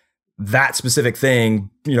just that specific thing,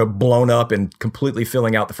 blown up and completely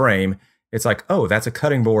filling out the frame. It's like, oh, that's a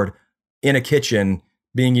cutting board in a kitchen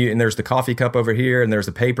being used, and there's the coffee cup over here, and there's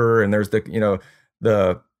the paper, and there's the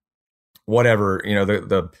the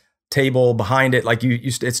table behind it. Like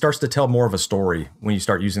it starts to tell more of a story when you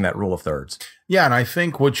start using that rule of thirds. Yeah, and I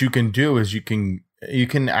think what you can do is you can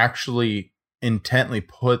actually intently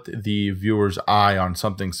put the viewer's eye on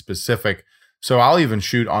something specific. So I'll even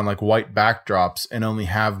shoot on like white backdrops and only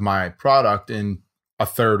have my product in a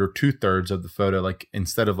third or 2/3 of the photo, like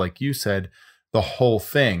instead of, like you said, the whole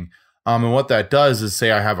thing. And what that does is,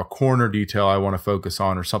 say I have a corner detail I want to focus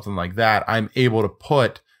on or something like that, I'm able to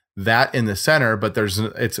put that in the center, but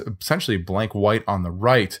it's essentially blank white on the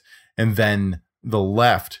right, and then the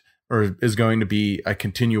left is going to be a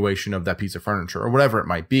continuation of that piece of furniture or whatever it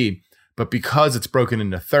might be. But because it's broken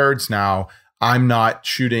into thirds now, I'm not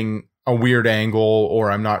shooting a weird angle,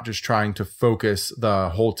 or I'm not just trying to focus the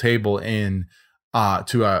whole table in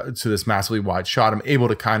to this massively wide shot. I'm able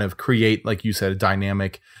to kind of create, like you said, a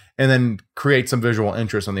dynamic, and then create some visual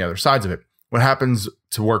interest on the other sides of it. What happens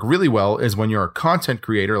to work really well is when you're a content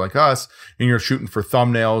creator like us and you're shooting for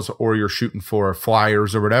thumbnails or you're shooting for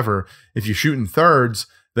flyers or whatever. If you shoot in thirds,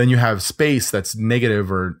 then you have space that's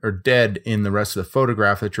negative or dead in the rest of the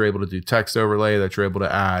photograph that you're able to do text overlay, that you're able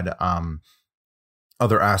to add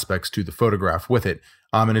other aspects to the photograph with it.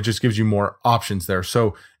 And it just gives you more options there.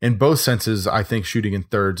 So in both senses, I think shooting in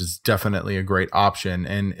thirds is definitely a great option.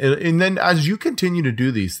 And then as you continue to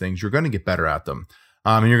do these things, you're going to get better at them.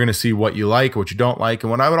 And you're going to see what you like, what you don't like. And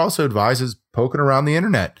what I would also advise is poking around the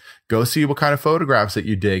internet. Go see what kind of photographs that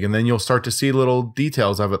you dig. And then you'll start to see little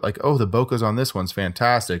details of it. Like, oh, the bokehs on this one's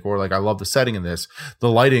fantastic. Or like, I love the setting of this. The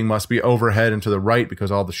lighting must be overhead and to the right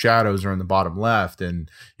because all the shadows are in the bottom left. And,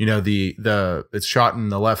 you know, it's shot in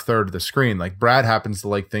the left third of the screen. Like Brad happens to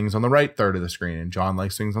like things on the right third of the screen and John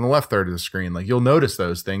likes things on the left third of the screen. Like you'll notice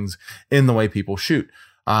those things in the way people shoot.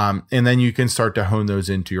 And then you can start to hone those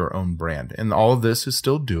into your own brand. And all of this is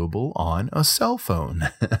still doable on a cell phone.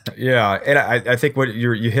 Yeah. And I think what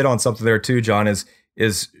you hit on something there too, John, is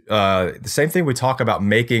the same thing we talk about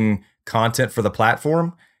making content for the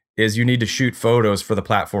platform is you need to shoot photos for the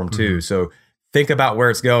platform too. Mm-hmm. So think about where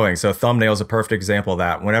it's going. So thumbnail is a perfect example of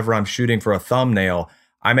that. Whenever I'm shooting for a thumbnail,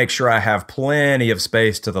 I make sure I have plenty of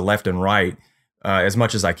space to the left and right as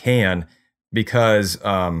much as I can because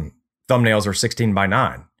thumbnails are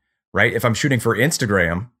 16:9, right? If I'm shooting for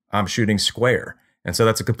Instagram, I'm shooting square. And so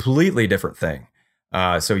that's a completely different thing.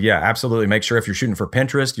 So yeah, absolutely. Make sure if you're shooting for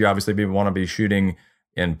Pinterest, you obviously want to be shooting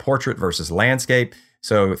in portrait versus landscape.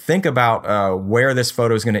 So think about where this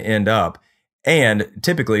photo is going to end up. And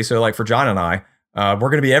typically, so like for John and I, we're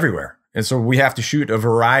going to be everywhere. And so we have to shoot a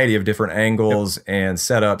variety of different angles and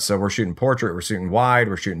setups. So we're shooting portrait, we're shooting wide,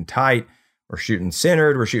 we're shooting tight, we're shooting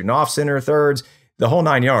centered, we're shooting off center thirds, the whole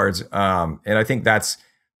 9 yards. And I think that's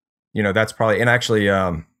probably, and actually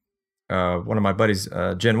one of my buddies,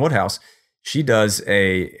 Jen Woodhouse, she does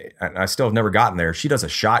I still have never gotten there. She does a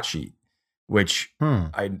shot sheet, which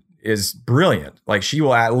is brilliant. Like she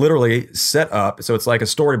will literally set up. So it's like a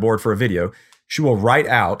storyboard for a video. She will write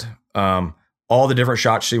out all the different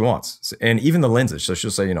shots she wants and even the lenses. So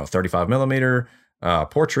she'll say, 35 millimeter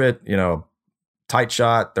portrait, tight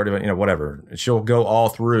shot, 30, whatever. She'll go all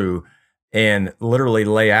through and literally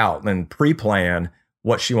lay out and pre-plan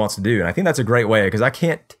what she wants to do. And I think that's a great way because I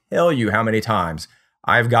can't tell you how many times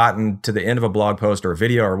I've gotten to the end of a blog post or a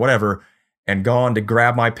video or whatever and gone to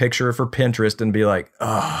grab my picture for Pinterest and be like,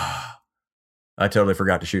 I totally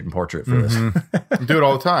forgot to shoot in portrait for this. You do it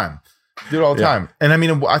all the time. Time. And I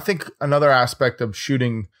mean, I think another aspect of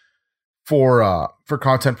shooting for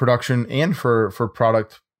content production and for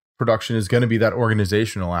product production is going to be that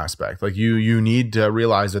organizational aspect. Like you need to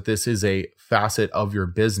realize that this is a facet of your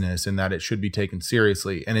business and that it should be taken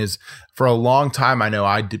seriously. And is for a long time, I know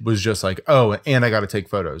was just like, oh, and I got to take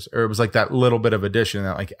photos, or it was like that little bit of addition,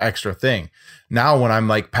 that like extra thing. Now, when I'm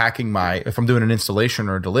like packing if I'm doing an installation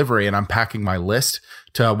or a delivery and I'm packing my list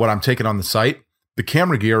to what I'm taking on the site, the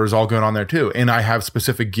camera gear is all going on there too. And I have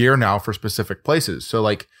specific gear now for specific places. So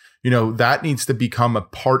like, that needs to become a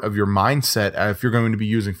part of your mindset if you're going to be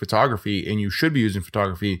using photography, and you should be using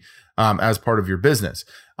photography as part of your business.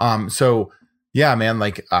 So yeah, man,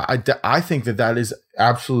 like I think that is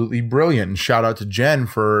absolutely brilliant. And shout out to Jen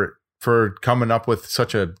for coming up with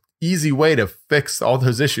such a easy way to fix all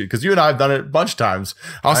those issues. Because you and I have done it a bunch of times.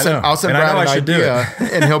 I'll send Brad an idea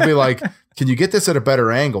and he'll be like, can you get this at a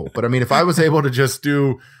better angle? But I mean, if I was able to just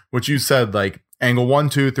do what you said, like angle 1,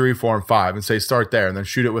 2, 3, 4, and 5, and say start there, and then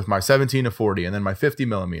shoot it with my 17 to 40, and then my 50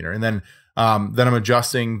 millimeter, and then I'm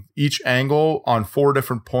adjusting each angle on 4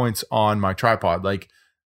 different points on my tripod. Like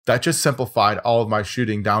that just simplified all of my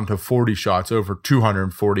shooting down to 40 shots over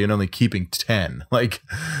 240 and only keeping 10. Like,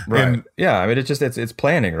 right. Yeah. I mean, it's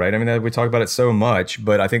planning, right? I mean, we talk about it so much,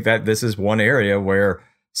 but I think that this is one area where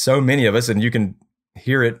so many of us, and you can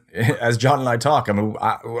hear it as John and I talk. I mean,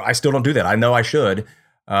 I still don't do that. I know I should,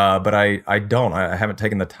 but I don't. I haven't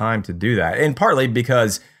taken the time to do that. And partly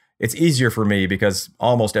because it's easier for me because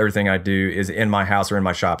almost everything I do is in my house or in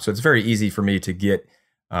my shop. So it's very easy for me to get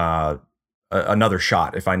another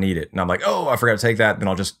shot if I need it. And I'm like, oh, I forgot to take that. Then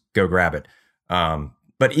I'll just go grab it.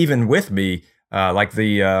 But even with me, like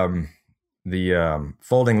the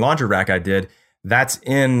folding laundry rack I did, that's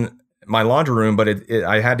in my laundry room, but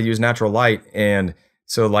I had to use natural light. And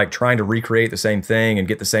so like trying to recreate the same thing and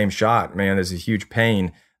get the same shot, man, is a huge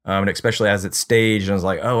pain. And especially as it's staged, and I was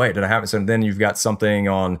like, oh wait, did I have it? So then you've got something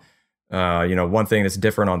on, one thing that's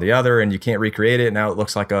different on the other, and you can't recreate it. Now it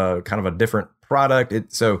looks like a kind of a different product.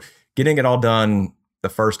 So getting it all done the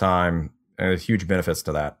first time, huge benefits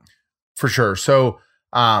to that. For sure. So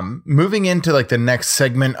Moving into like the next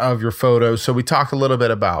segment of your photos. So we talked a little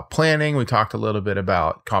bit about planning. We talked a little bit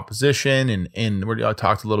about composition and we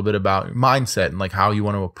talked a little bit about mindset and like how you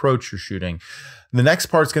want to approach your shooting. The next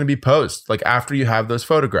part is going to be post, like after you have those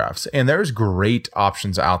photographs. And there's great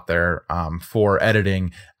options out there for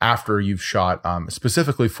editing after you've shot,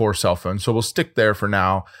 specifically for cell phones. So we'll stick there for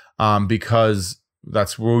now because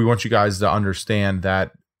that's where we want you guys to understand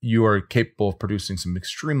that you are capable of producing some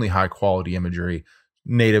extremely high quality imagery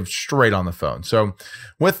native straight on the phone. So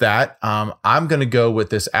with that, I'm going to go with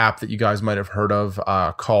this app that you guys might have heard of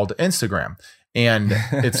called Instagram. And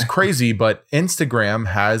it's crazy, but Instagram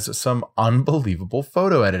has some unbelievable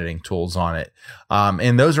photo editing tools on it.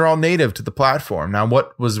 And those are all native to the platform. Now,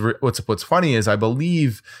 what's funny is I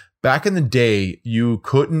believe back in the day, you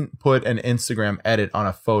couldn't put an Instagram edit on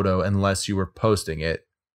a photo unless you were posting it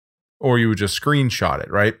or you would just screenshot it,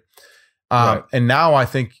 right? Right. And now I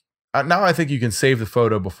think you can save the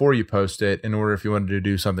photo before you post it in order if you wanted to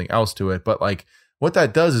do something else to it. But like what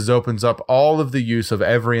that does is opens up all of the use of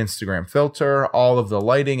every Instagram filter, all of the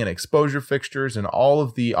lighting and exposure fixtures, and all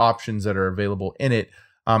of the options that are available in it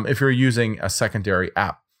if you're using a secondary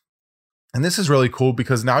app. And this is really cool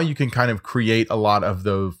because now you can kind of create a lot of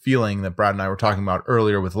the feeling that Brad and I were talking about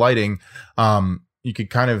earlier with lighting. You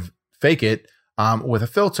could kind of fake it with a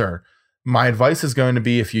filter. My advice is going to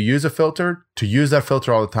be if you use a filter, to use that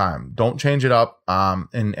filter all the time. Don't change it up.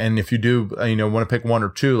 And if you do, want to pick one or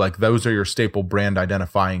two, like those are your staple brand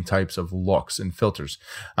identifying types of looks and filters.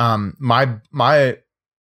 My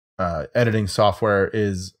editing software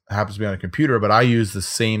happens to be on a computer, but I use the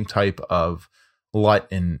same type of LUT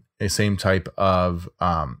and a same type of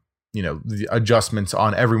the adjustments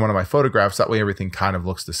on every one of my photographs. That way everything kind of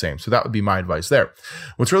looks the same. So that would be my advice there.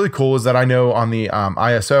 What's really cool is that I know on the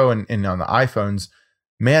ISO and on the iPhones,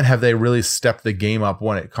 man, have they really stepped the game up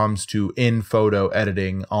when it comes to in photo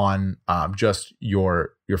editing on just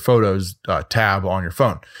your photos tab on your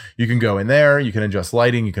phone. You can go in there, you can adjust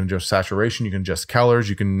lighting, you can adjust saturation, you can adjust colors,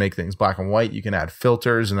 you can make things black and white, you can add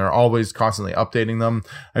filters, and they're always constantly updating them.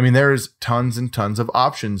 I mean, there's tons and tons of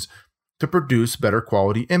options to produce better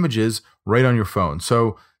quality images right on your phone.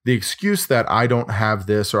 So the excuse that I don't have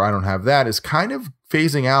this or I don't have that is kind of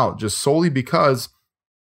phasing out just solely because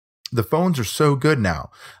the phones are so good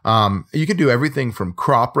now. You can do everything from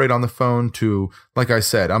crop right on the phone to, like I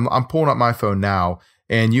said, I'm pulling up my phone now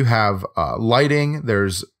and you have lighting,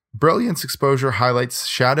 there's brilliance, exposure, highlights,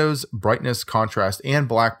 shadows, brightness, contrast, and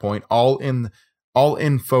black point all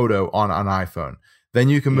in photo on an iPhone. Then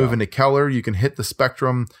you can move into color, you can hit the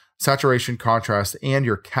spectrum, saturation, contrast, and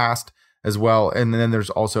your cast as well. And then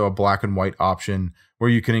there's also a black and white option where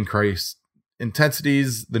you can increase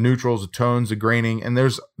intensities, the neutrals, the tones, the graining. And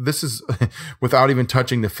this is without even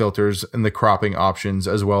touching the filters and the cropping options,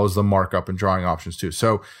 as well as the markup and drawing options too.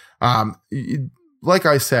 So, like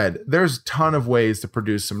I said, there's a ton of ways to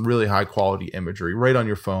produce some really high quality imagery right on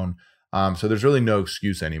your phone. So there's really no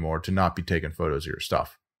excuse anymore to not be taking photos of your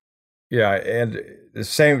stuff. Yeah, and the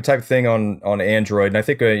same type of thing on Android. And I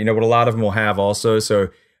think, what a lot of them will have also. So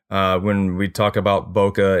when we talk about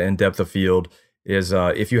bokeh and depth of field is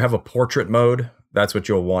if you have a portrait mode, that's what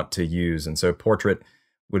you'll want to use. And so portrait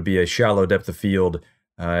would be a shallow depth of field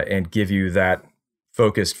and give you that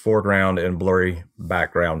focused foreground and blurry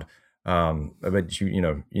background. But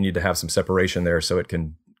you need to have some separation there so it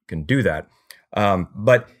can do that.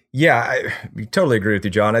 But yeah, I totally agree with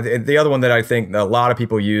you, John. The other one that I think a lot of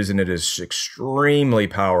people use, and it is extremely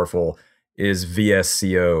powerful, is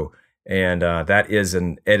VSCO. And that is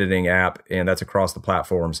an editing app, and that's across the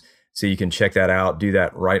platforms. So you can check that out, do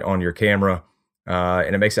that right on your camera.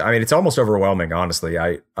 And it makes it, it's almost overwhelming, honestly.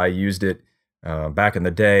 I used it back in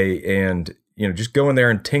the day, and, just go in there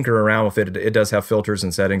and tinker around with it. It does have filters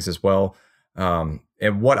and settings as well. And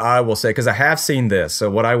what I will say, because I have seen this,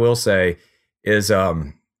 so what I will say is,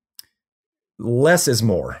 less is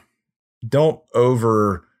more. Don't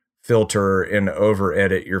over filter and over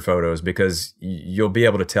edit your photos because you'll be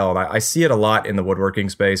able to tell. And I see it a lot in the woodworking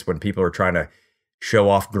space when people are trying to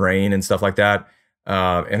show off grain and stuff like that.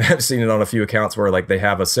 And I've seen it on a few accounts where like they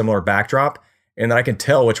have a similar backdrop and then I can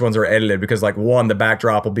tell which ones are edited because like one, the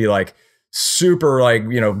backdrop will be like super like,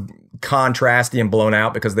 contrasty and blown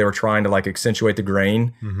out because they were trying to like accentuate the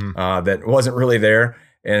grain that wasn't really there.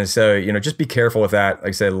 And so, just be careful with that. Like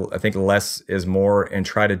I said, I think less is more and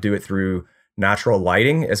try to do it through natural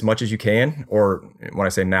lighting as much as you can. Or when I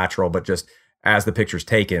say natural, but just as the picture's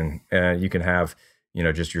taken, you can have,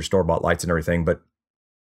 just your store-bought lights and everything. But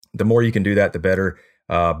the more you can do that, the better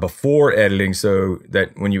before editing so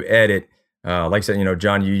that when you edit, like I said,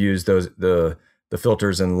 John, you use the the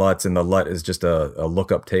filters and LUTs, and the LUT is just a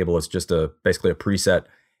lookup table. It's just basically a preset,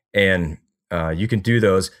 and you can do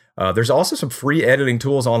those. There's also some free editing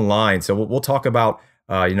tools online. So we'll talk about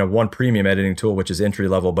one premium editing tool, which is entry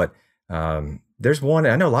level, but there's one,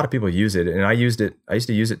 I know a lot of people use it, and I used to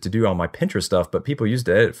use it to do all my Pinterest stuff, but people use it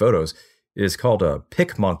to edit photos. It's called a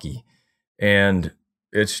PicMonkey, and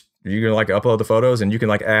you can like upload the photos and you can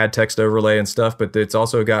like add text overlay and stuff, but it's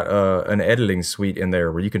also got an editing suite in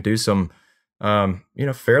there where you can do some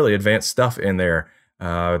fairly advanced stuff in there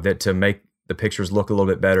that to make the pictures look a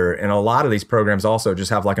little bit better. And a lot of these programs also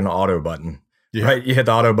just have like an auto button, right? You hit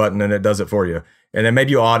the auto button and it does it for you. And then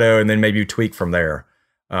maybe you auto and then maybe you tweak from there.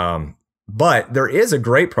 But there is a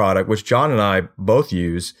great product, which John and I both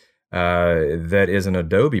use, that is an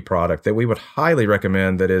Adobe product that we would highly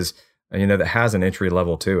recommend, that is, that has an entry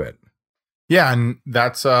level to it. Yeah. And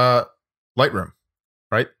that's Lightroom,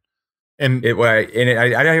 right? And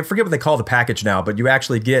I forget what they call the package now, but you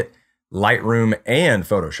actually get Lightroom and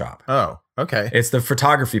Photoshop. Oh, okay. It's the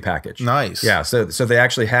photography package. Nice. Yeah. So they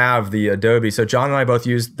actually have the Adobe. So John and I both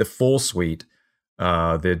use the full suite,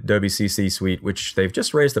 the Adobe CC suite, which they've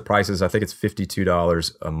just raised the prices. I think it's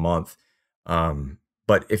 $52 a month.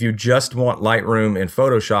 But if you just want Lightroom and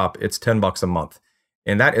Photoshop, it's $10 a month.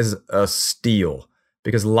 And that is a steal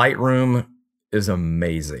because Lightroom is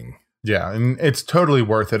amazing. Yeah, and it's totally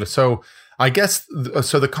worth it. So I guess,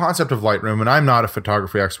 the concept of Lightroom, and I'm not a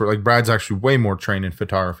photography expert, like Brad's actually way more trained in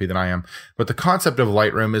photography than I am, but the concept of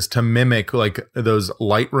Lightroom is to mimic like those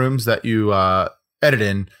Lightrooms that you edit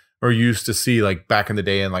in or used to see like back in the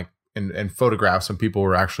day in photographs when people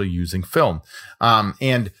were actually using film.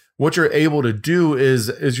 And what you're able to do is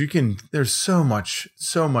there's so much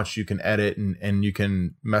you can edit and you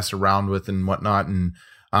can mess around with and whatnot. And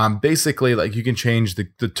basically, like, you can change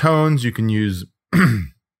the tones, you can use,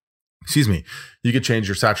 excuse me, you could change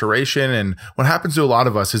your saturation. And what happens to a lot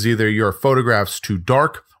of us is either your photograph's too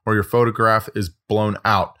dark or your photograph is blown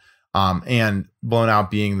out. And blown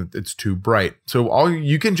out being that it's too bright. So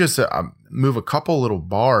you can just move a couple little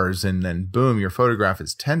bars and then boom, your photograph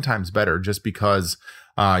is 10 times better just because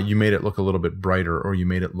you made it look a little bit brighter or you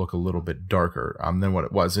made it look a little bit darker than what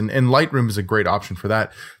it was. And Lightroom is a great option for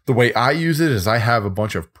that. The way I use it is I have a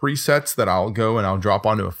bunch of presets that I'll go and I'll drop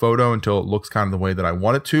onto a photo until it looks kind of the way that I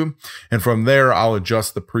want it to. And from there, I'll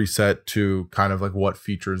adjust the preset to kind of like what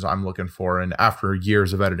features I'm looking for. And after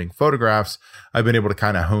years of editing photographs, I've been able to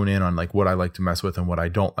kind of hone in on like what I like to mess with and what I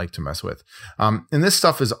don't like to mess with. And this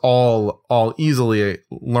stuff is all easily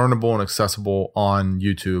learnable and accessible on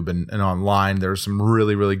YouTube and online. There's some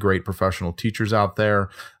really, really great professional teachers out there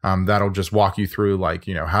that'll just walk you through like,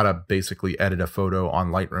 how to basically edit a photo on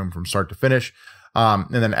Lightroom from start to finish, and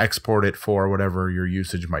then export it for whatever your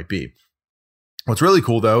usage might be. What's really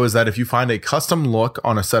cool though is that if you find a custom look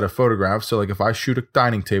on a set of photographs, so like if I shoot a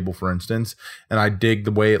dining table, for instance, and I dig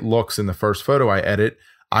the way it looks in the first photo I edit,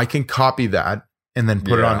 I can copy that and then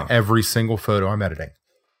put it on every single photo I'm editing.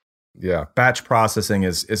 Yeah. Batch processing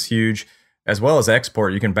is huge, as well as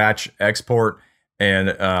export. You can batch export, and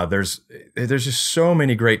there's just so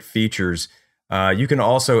many great features. You can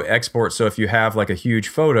also export. So if you have like a huge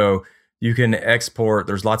photo, you can export.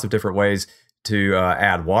 There's lots of different ways to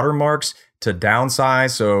add watermarks, to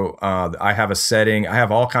downsize. So I have a setting. I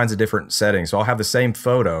have all kinds of different settings. So I'll have the same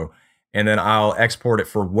photo, and then I'll export it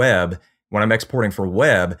for web. When I'm exporting for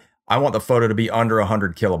web, I want the photo to be under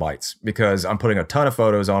 100 kilobytes because I'm putting a ton of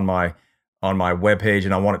photos on my web page,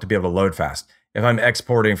 and I want it to be able to load fast. If I'm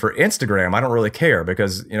exporting for Instagram, I don't really care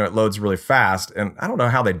because, it loads really fast, and I don't know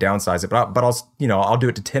how they downsize it, but I'll do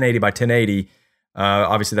it to 1080 by 1080.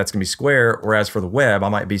 Obviously that's going to be square. Whereas for the web, I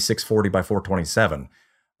might be 640 by 427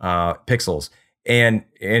 pixels, and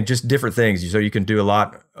just different things. So you can do a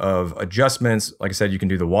lot of adjustments. Like I said, you can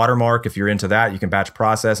do the watermark. If you're into that, you can batch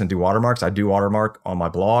process and do watermarks. I do watermark on my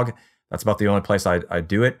blog. That's about the only place I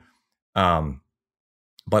do it.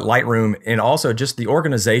 But Lightroom, and also just the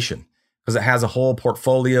organization, because it has a whole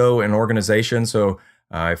portfolio and organization. So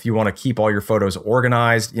if you want to keep all your photos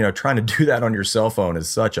organized, trying to do that on your cell phone is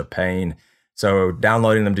such a pain. So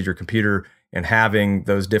downloading them to your computer and having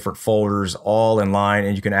those different folders all in line,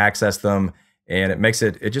 and you can access them, and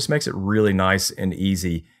it just makes it really nice and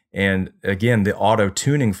easy. And again, the auto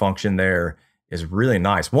tuning function there is really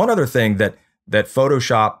nice. One other thing that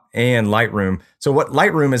Photoshop and Lightroom, so what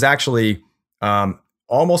Lightroom is actually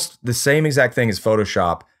almost the same exact thing as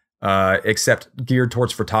Photoshop, except geared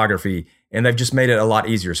towards photography, and they've just made it a lot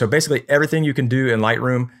easier. So basically everything you can do in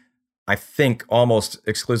Lightroom, I think almost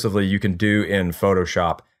exclusively you can do in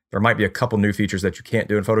Photoshop. There might be a couple new features that you can't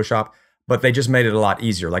do in Photoshop, but they just made it a lot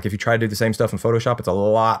easier. Like if you try to do the same stuff in Photoshop, it's a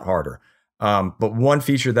lot harder. But one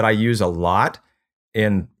feature that I use a lot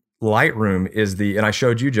in Lightroom is and I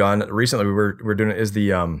showed you, John, recently we're doing it, is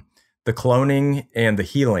the cloning and the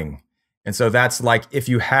healing. And so that's like, if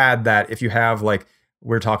you have like,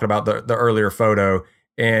 we're talking about the earlier photo,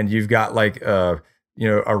 and you've got like, a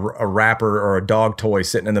wrapper or a dog toy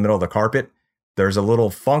sitting in the middle of the carpet, there's a little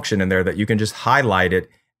function in there that you can just highlight it,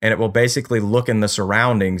 and it will basically look in the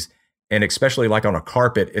surroundings. And especially like on a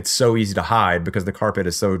carpet, it's so easy to hide because the carpet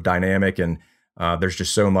is so dynamic, and there's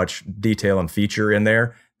just so much detail and feature in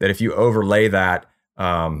there that if you overlay that,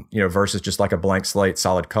 versus just like a blank slate,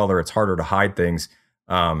 solid color, it's harder to hide things.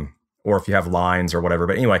 Or if you have lines or whatever.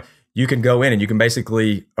 But anyway, you can go in and you can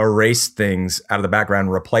basically erase things out of the background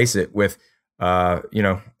and replace it with,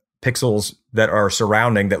 pixels that are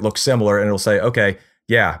surrounding that look similar. And it'll say, okay,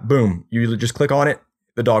 yeah, boom. You just click on it,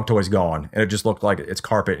 the dog toy's gone. And it just looked like it's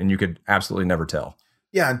carpet, and you could absolutely never tell.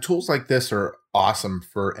 Yeah. And tools like this are awesome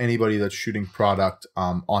for anybody that's shooting product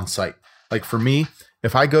on site. Like for me,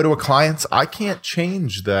 if I go to a client's, I can't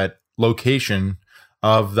change that location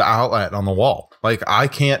of the outlet on the wall. Like I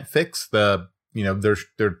can't fix their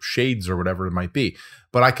shades or whatever it might be,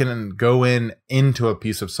 but I can go into a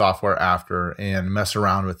piece of software after and mess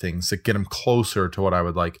around with things to get them closer to what I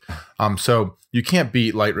would like. So you can't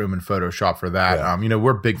beat Lightroom and Photoshop for that. Yeah.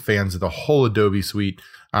 We're big fans of the whole Adobe suite.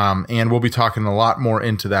 And we'll be talking a lot more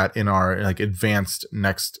into that in our like advanced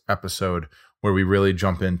next episode, where we really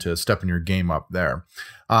jump into stepping your game up there.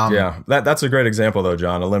 That's a great example though,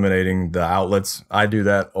 John, eliminating the outlets. I do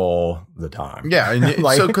that all the time. Yeah. And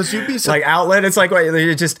like, so cause you'd be like outlet, it's like,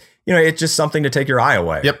 it's just something to take your eye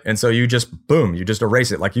away. Yep. And so you just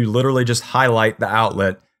erase it. Like you literally just highlight the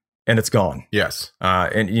outlet and it's gone. Yes.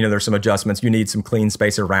 And there's some adjustments. You need some clean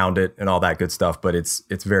space around it and all that good stuff, but it's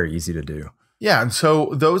very easy to do. Yeah. And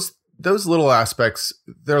so those little aspects,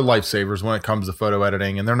 they're lifesavers when it comes to photo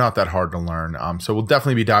editing, and they're not that hard to learn. So we'll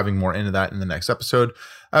definitely be diving more into that in the next episode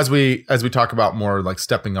as we talk about more like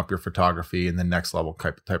stepping up your photography and the next level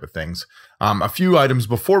type of things. A few items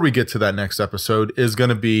before we get to that next episode is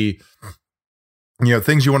going to be,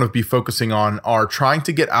 things you want to be focusing on are trying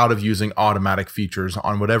to get out of using automatic features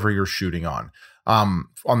on whatever you're shooting on.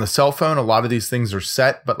 On the cell phone, a lot of these things are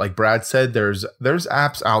set, but like Brad said, there's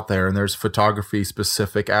apps out there, and there's photography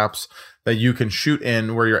specific apps that you can shoot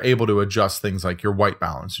in where you're able to adjust things like your white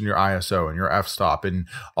balance and your ISO and your f-stop and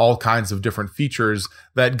all kinds of different features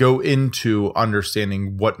that go into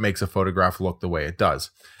understanding what makes a photograph look the way it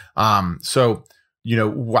does. So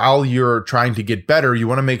while you're trying to get better, you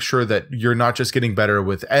want to make sure that you're not just getting better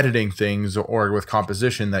with editing things or with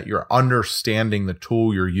composition, that you're understanding the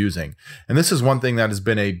tool you're using. And this is one thing that has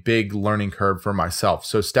been a big learning curve for myself.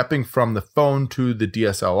 So stepping from the phone to the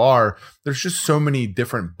DSLR, there's just so many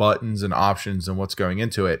different buttons and options and what's going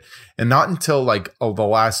into it. And not until the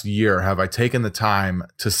last year have I taken the time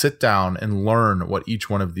to sit down and learn what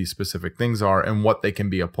each one of these specific things are and what they can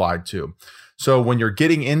be applied to. So when you're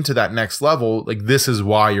getting into that next level, like this is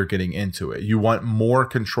why you're getting into it. You want more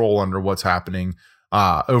control over what's happening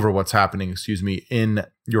in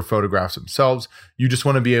your photographs themselves. You just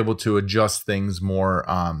want to be able to adjust things more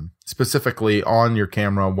specifically on your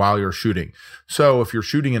camera while you're shooting. So if you're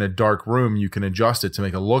shooting in a dark room, you can adjust it to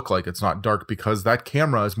make it look like it's not dark, because that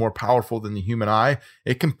camera is more powerful than the human eye.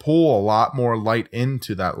 It can pull a lot more light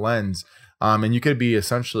into that lens. And you could be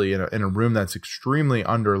essentially in a room that's extremely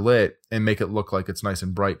underlit and make it look like it's nice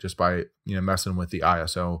and bright just by, messing with the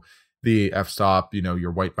ISO, the f-stop, your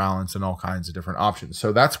white balance, and all kinds of different options.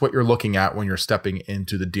 So that's what you're looking at when you're stepping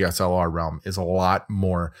into the DSLR realm, is a lot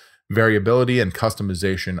more variability and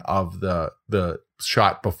customization of the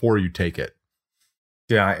shot before you take it.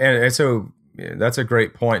 Yeah. And so that's a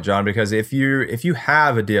great point, John, because if you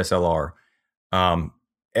have a DSLR,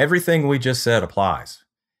 everything we just said applies.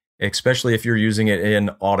 Especially if you're using it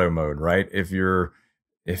in auto mode, right? If you're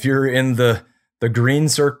in the green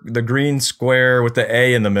the green square with the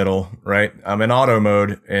A in the middle, right? I'm in auto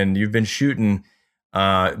mode, and you've been shooting,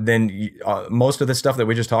 then most of the stuff that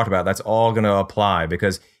we just talked about, that's all going to apply.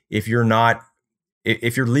 Because if you're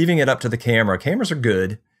leaving it up to the camera, cameras are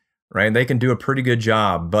good, right? They can do a pretty good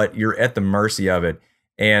job, but you're at the mercy of it.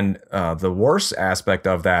 And the worst aspect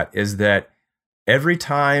of that is that every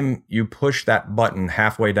time you push that button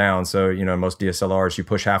halfway down, so, most DSLRs, you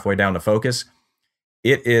push halfway down to focus,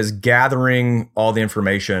 it is gathering all the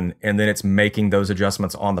information, and then it's making those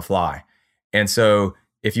adjustments on the fly. And so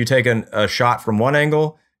if you take a shot from one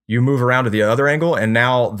angle, you move around to the other angle, and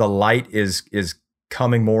now the light is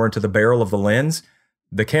coming more into the barrel of the lens.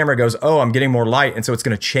 The camera goes, oh, I'm getting more light. And so it's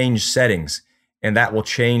going to change settings, and that will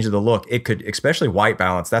change the look. It could, especially white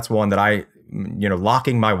balance. That's one that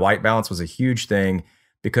locking my white balance was a huge thing,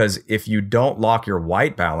 because if you don't lock your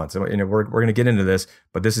white balance, and we're going to get into this,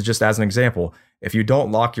 but this is just as an example. If you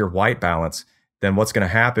don't lock your white balance, then what's going to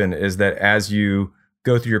happen is that as you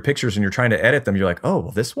go through your pictures and you're trying to edit them, you're like, oh,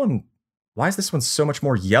 well, this one, why is this one so much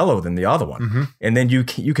more yellow than the other one? Mm-hmm. And then you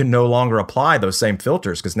can no longer apply those same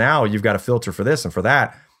filters because now you've got a filter for this and for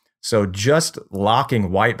that. So just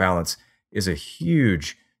locking white balance is a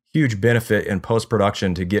huge benefit in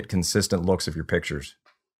post-production to get consistent looks of your pictures.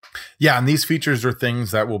 Yeah, and these features are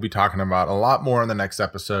things that we'll be talking about a lot more in the next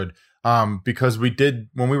episode. Because when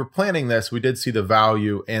we were planning this, we did see the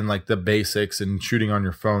value in like the basics and shooting on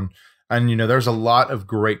your phone. And, there's a lot of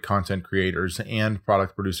great content creators and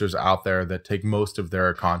product producers out there that take most of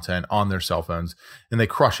their content on their cell phones and they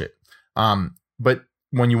crush it. But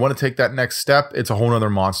when you want to take that next step, it's a whole nother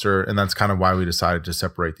monster. And that's kind of why we decided to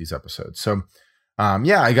separate these episodes. So, I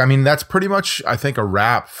mean, that's pretty much, I think, a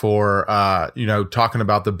wrap for, talking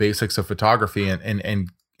about the basics of photography and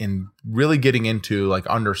really getting into like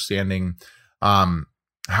understanding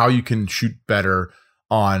how you can shoot better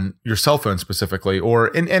on your cell phone specifically, or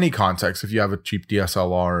in any context, if you have a cheap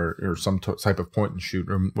DSLR or some type of point and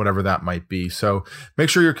shoot or whatever that might be. So make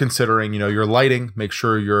sure you're considering, your lighting, make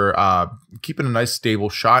sure you're keeping a nice stable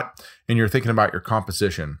shot and you're thinking about your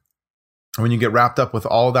composition. When you get wrapped up with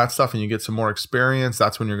all of that stuff and you get some more experience,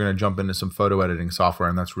 that's when you're going to jump into some photo editing software,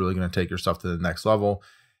 and that's really going to take your stuff to the next level.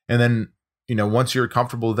 And then, once you're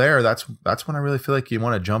comfortable there, that's when I really feel like you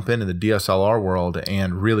want to jump into the DSLR world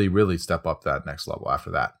and really, really step up that next level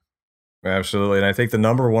after that. Absolutely. And I think the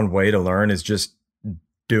number one way to learn is just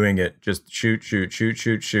doing it. Just shoot.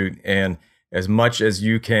 And as much as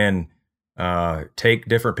you can take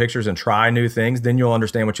different pictures and try new things, then you'll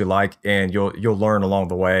understand what you like and you'll learn along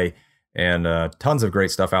the way. And tons of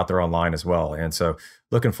great stuff out there online as well. And so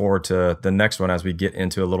looking forward to the next one as we get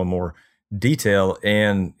into a little more detail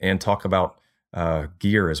and talk about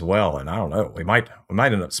gear as well. And I don't know, we might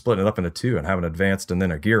end up splitting it up into two and have an advanced and then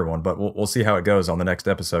a gear one, but we'll see how it goes on the next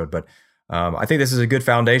episode. But I think this is a good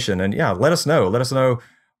foundation, and let us know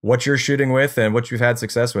what you're shooting with and what you've had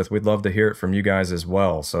success with. We'd love to hear it from you guys as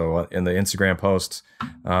well. So in the Instagram posts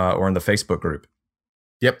or in the Facebook group.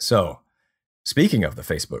 Yep. So speaking of the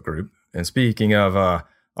Facebook group and speaking of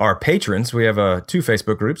our patrons, we have two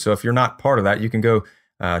Facebook groups. So if you're not part of that, you can go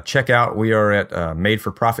check out. We are at Made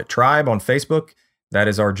for Profit Tribe on Facebook. That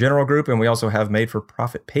is our general group. And we also have Made for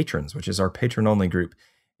Profit Patrons, which is our patron-only group.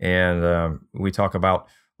 And we talk about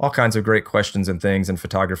all kinds of great questions and things. And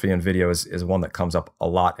photography and video is one that comes up a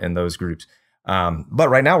lot in those groups. But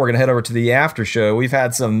right now, we're going to head over to the after show. We've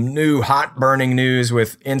had some new hot burning news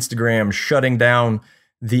with Instagram shutting down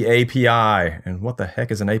the API. And what the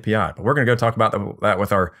heck is an API? But we're going to go talk about that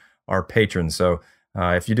with our patrons. So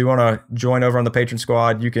if you do want to join over on the patron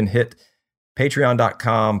squad, you can hit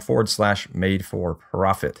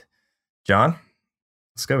patreon.com/made4profit. John,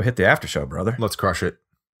 let's go hit the after show, brother. Let's crush it.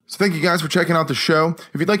 So thank you guys for checking out the show.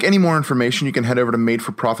 If you'd like any more information, you can head over to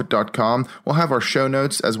madeforprofit.com. We'll have our show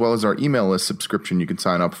notes as well as our email list subscription you can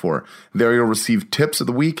sign up for. There you'll receive tips of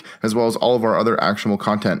the week as well as all of our other actionable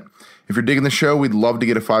content. If you're digging the show, we'd love to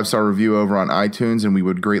get a 5-star review over on iTunes, and we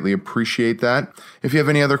would greatly appreciate that. If you have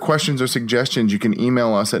any other questions or suggestions, you can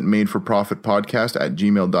email us at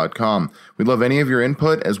madeforprofitpodcast@gmail.com. We'd love any of your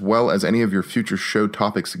input as well as any of your future show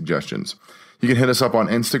topic suggestions. You can hit us up on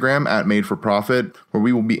Instagram at madeforprofit, where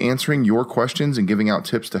we will be answering your questions and giving out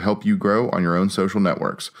tips to help you grow on your own social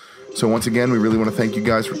networks. So once again, we really want to thank you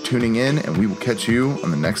guys for tuning in, and we will catch you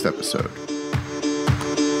on the next episode.